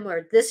minute in time,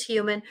 we're this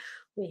human,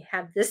 we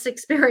have this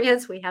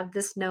experience, we have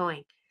this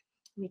knowing.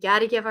 We got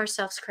to give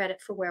ourselves credit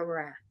for where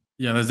we're at.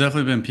 yeah. There's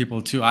definitely been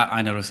people too.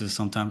 I notice this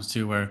sometimes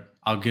too, where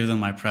I'll give them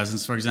my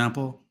presence, for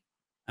example,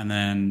 and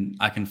then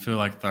I can feel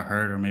like the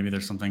hurt, or maybe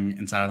there's something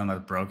inside of them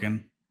that's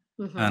broken.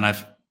 And Hmm.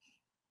 I've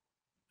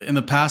in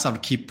the past I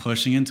would keep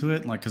pushing into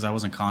it, like because I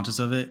wasn't conscious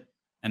of it.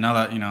 And now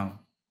that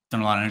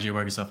done a lot of energy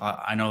work and stuff,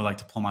 I know like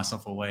to pull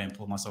myself away and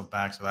pull myself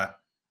back so that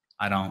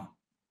I don't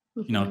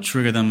Hmm.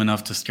 trigger them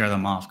enough to scare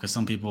them off. Because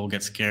some people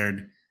get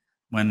scared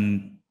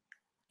when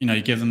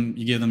you give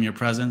them your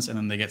presence, and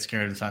then they get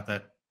scared of the fact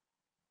that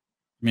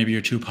maybe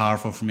you're too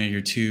powerful for me,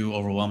 you're too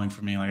overwhelming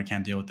for me, like I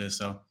can't deal with this.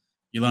 So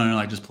you learn to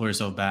like just pull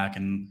yourself back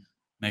and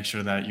make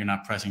sure that you're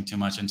not pressing too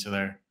much into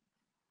their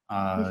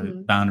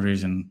Mhm.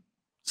 boundaries and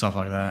stuff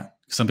like that.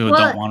 Some people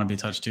Well, don't want to be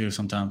touched too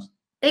sometimes.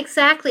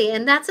 exactly,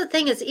 and that's the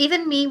thing is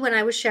even me when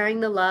I was sharing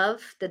the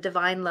love, the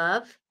divine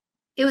love,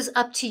 it was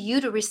up to you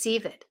to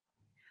receive it.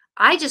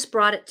 I just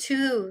brought it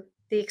to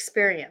the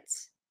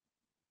experience.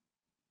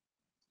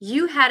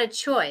 You had a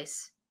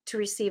choice to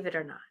receive it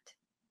or not.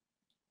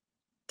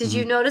 Did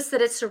you Hmm. notice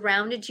that it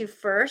surrounded you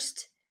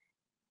first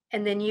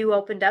and then you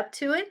opened up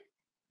to it?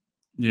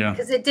 Yeah.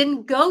 Because it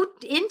didn't go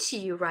into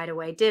you right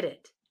away, did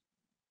it?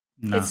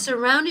 It No.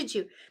 surrounded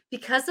you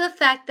because of the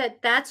fact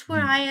that that's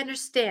where Mhm. I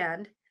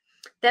understand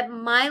that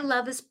my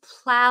love is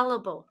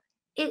pliable.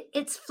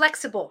 It's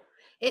flexible.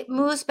 It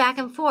moves back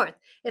and forth.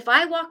 If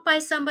I walk by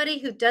somebody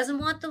who doesn't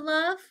want the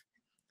love,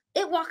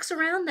 it walks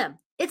around them.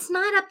 It's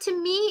not up to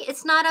me.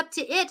 It's not up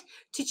to it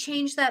to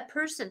change that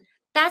person.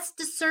 That's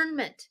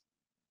discernment.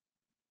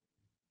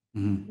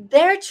 Mhm.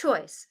 Their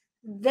choice,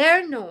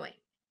 their knowing.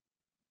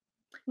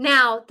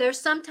 Now, there's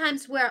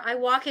sometimes where I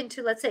walk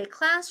into, let's say, a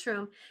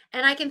classroom,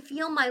 and I can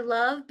feel my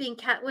love being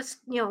cat was,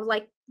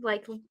 like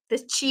the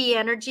chi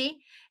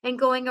energy and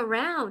going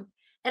around.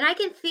 And I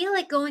can feel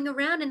it going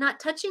around and not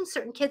touching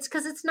certain kids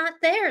because it's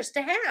not theirs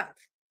to have.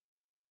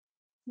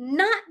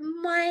 Not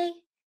my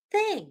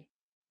thing.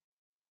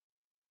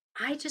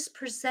 I just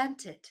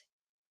present it.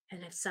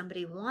 And if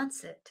somebody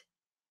wants it,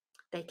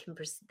 they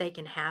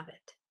can have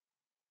it.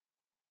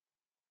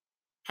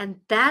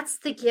 And that's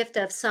the gift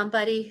of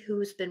somebody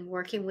who's been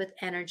working with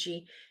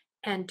energy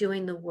and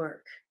doing the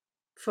work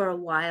for a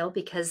while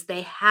because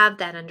they have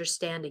that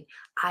understanding,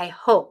 I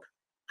hope,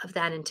 of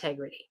that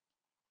integrity.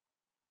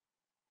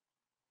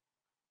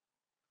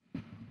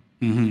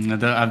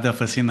 I've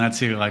definitely seen that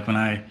too. Like when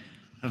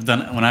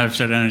I've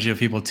shared energy with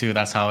people too,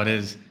 that's how it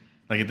is.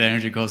 Like if the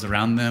energy goes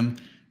around them,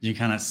 you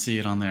kind of see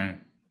it on their,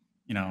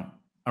 you know,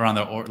 around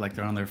like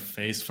they're on their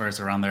face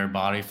first, around their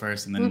body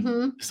first, and then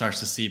Mhm. it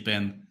starts to seep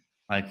in,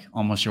 like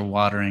almost you're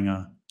watering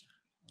a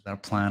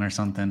plant or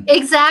something.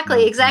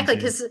 Exactly, exactly.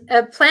 Energy. Because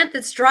a plant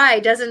that's dry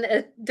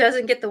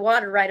doesn't get the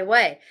water right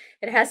away.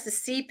 It has to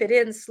seep it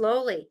in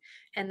slowly,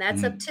 and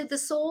that's up Mhm. to the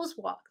soul's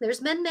walk. There's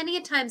been many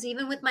a times,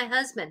 even with my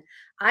husband,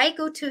 I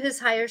go to his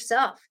higher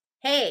self.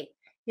 Hey,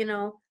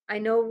 I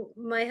know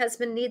my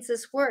husband needs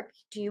this work.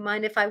 Do you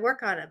mind if I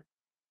work on him?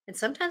 And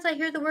sometimes I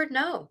hear the word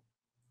no,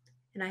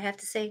 and I have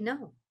to say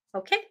no.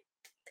 Okay,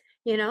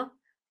 you know.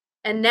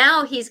 And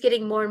now he's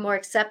getting more and more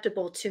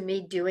acceptable to me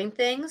doing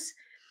things,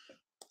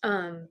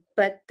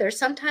 but there's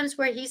sometimes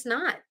where he's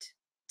not.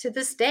 To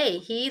this day,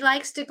 he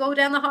likes to go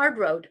down the hard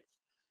road.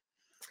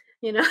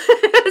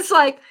 It's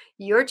like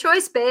your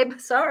choice, babe.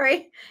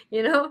 Sorry.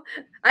 You know,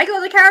 I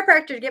go to the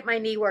chiropractor to get my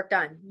knee work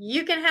done.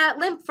 You can have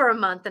limp for a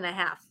month and a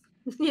half.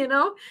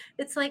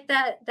 It's like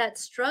that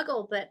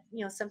struggle, but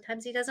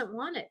sometimes he doesn't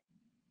want it.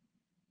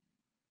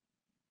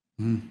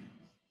 Mhm.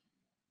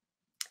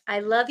 I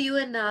love you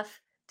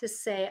enough to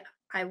say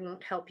I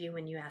won't help you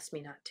when you ask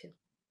me not to.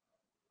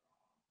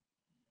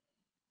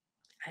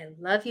 I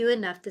love you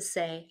enough to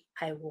say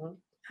I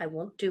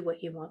won't do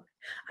what you want.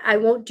 I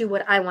won't do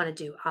what I want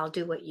to do. I'll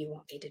do what you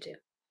want me to do.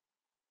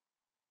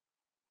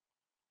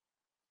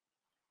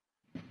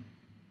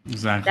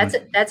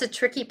 Exactly. That's a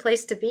tricky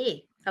place to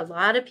be. A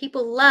lot of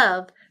people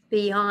love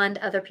beyond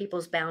other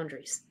people's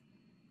boundaries.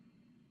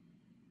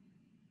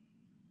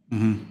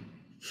 Hmm.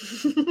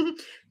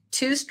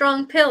 Two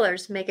strong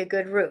pillars make a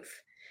good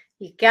roof.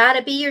 You got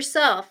to be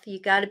yourself. You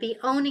got to be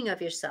owning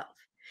of yourself.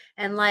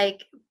 And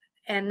like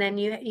and then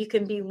you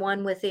can be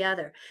one with the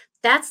other.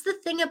 That's the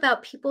thing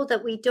about people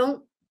that we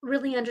don't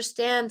really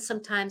understand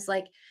sometimes,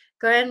 like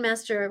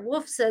Grandmaster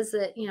Wolf says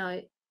that,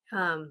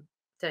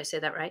 did I say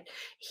that right?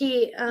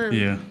 He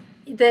Yeah.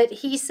 that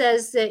he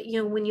says that,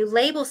 when you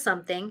label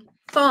something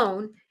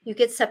phone, you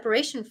get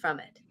separation from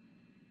it.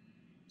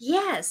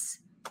 Yes,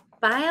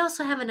 but I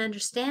also have an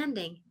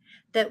understanding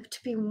that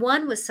to be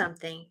one with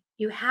something,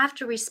 you have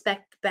to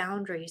respect the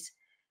boundaries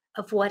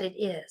of what it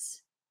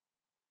is,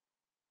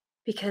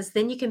 because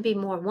then you can be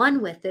more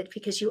one with it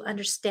because you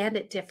understand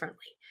it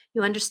differently.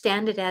 You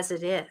understand it as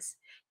it is.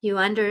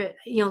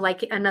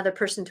 Like another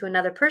person to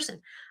another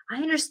person.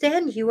 I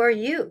understand you are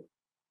you.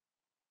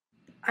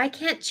 I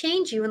can't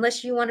change you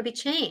unless you want to be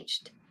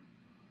changed.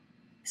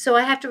 So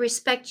I have to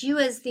respect you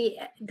as the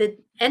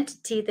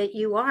entity that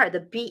you are, the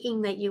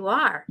being that you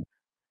are.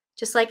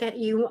 Just like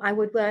I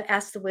would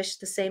ask the wish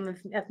the same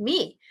of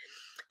me.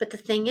 But the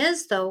thing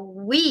is, though,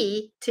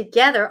 we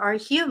together are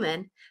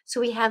human, so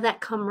we have that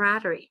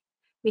camaraderie,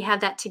 we have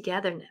that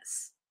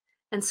togetherness,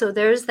 and so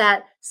there's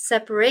that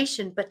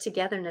separation, but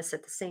togetherness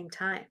at the same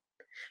time,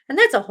 and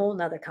that's a whole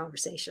nother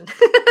conversation.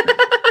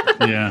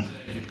 Yeah.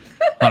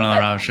 On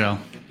another house show.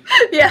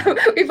 Yeah,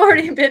 we've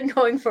already been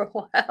going for a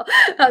while,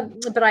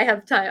 but I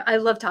have time. I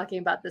love talking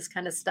about this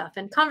kind of stuff,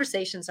 and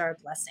conversations are a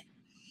blessing.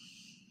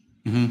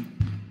 Hmm.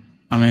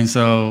 I mean,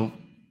 so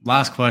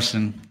last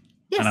question.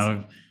 I Yes.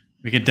 know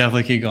we could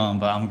definitely keep going,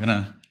 but I'm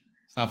gonna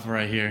Stop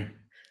right here.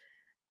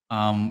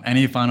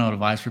 Any final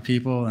advice for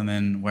people, and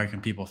then where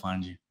can people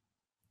find you?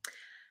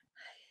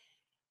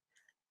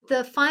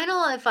 The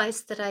final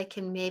advice that I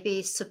can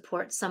maybe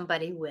support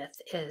somebody with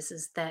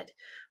is that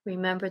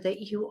remember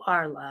that you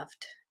are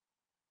loved,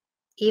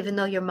 even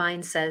though your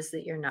mind says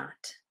that you're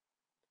not.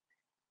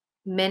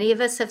 Many of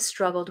us have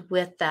struggled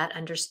with that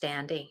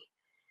understanding,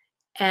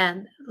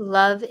 and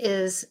love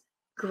is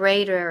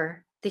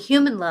greater. The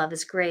human love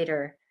is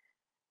greater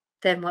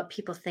than what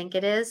people think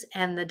it is,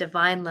 and the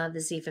divine love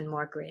is even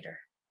more greater.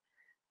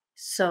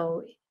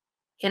 So,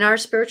 in our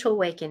spiritual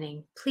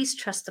awakening, please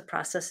trust the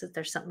process that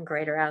there's something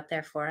greater out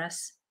there for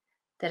us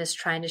that is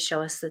trying to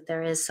show us that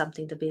there is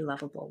something to be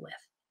lovable with.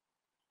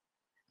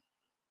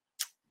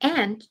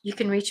 And you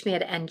can reach me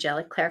at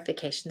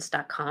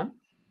angelicclarifications.com.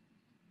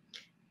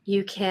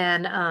 You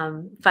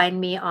can find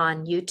me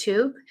on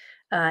YouTube,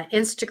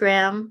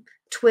 Instagram,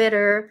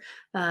 Twitter.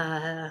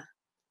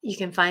 You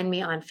can find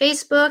me on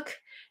Facebook.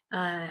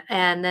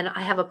 And then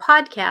I have a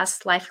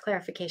podcast, Life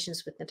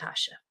Clarifications with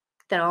Natasha,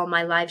 that all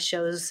my live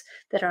shows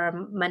that are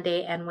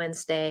Monday and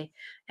Wednesday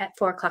at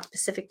 4 o'clock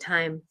Pacific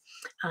time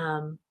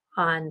on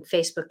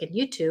Facebook and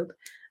YouTube.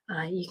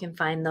 You can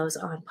find those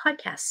on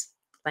podcasts,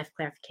 Life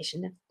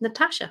Clarification with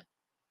Natasha.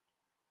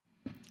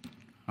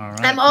 All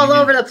right. I'm all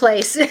over the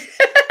place.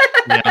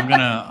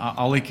 Yeah,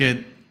 I'll link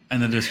it in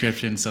the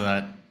description so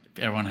that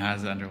everyone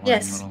has it under one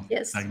little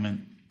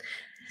segment.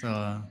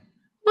 So,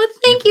 well,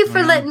 thank you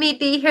for letting me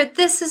be here.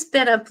 This has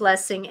been a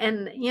blessing.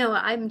 And,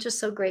 I'm just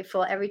so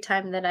grateful every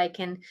time that I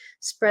can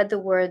spread the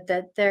word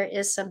that there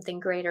is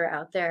something greater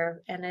out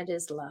there, and it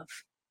is love.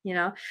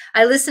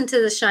 I listened to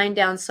the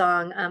Shinedown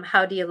song,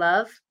 How Do You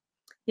Love?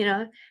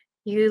 You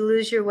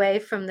lose your way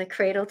from the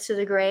cradle to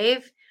the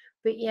grave,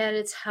 but yet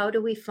it's how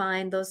do we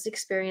find those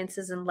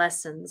experiences and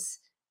lessons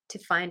to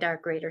find our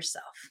greater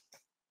self.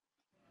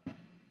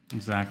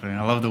 Exactly.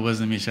 I love the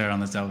wisdom you shared on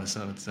this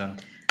episode. So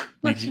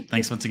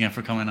thanks once again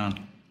for coming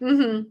on.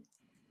 Mm-hmm.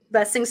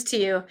 Blessings to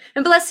you,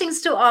 and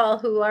blessings to all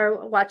who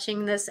are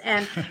watching this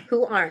and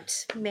who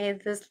aren't. May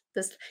this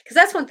because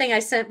that's one thing I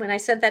sent when I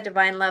sent that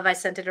divine love. I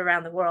sent it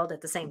around the world at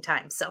the same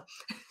time. So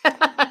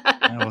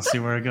yeah, we'll see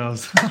where it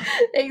goes.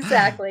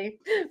 Exactly.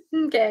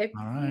 Okay.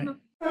 All right.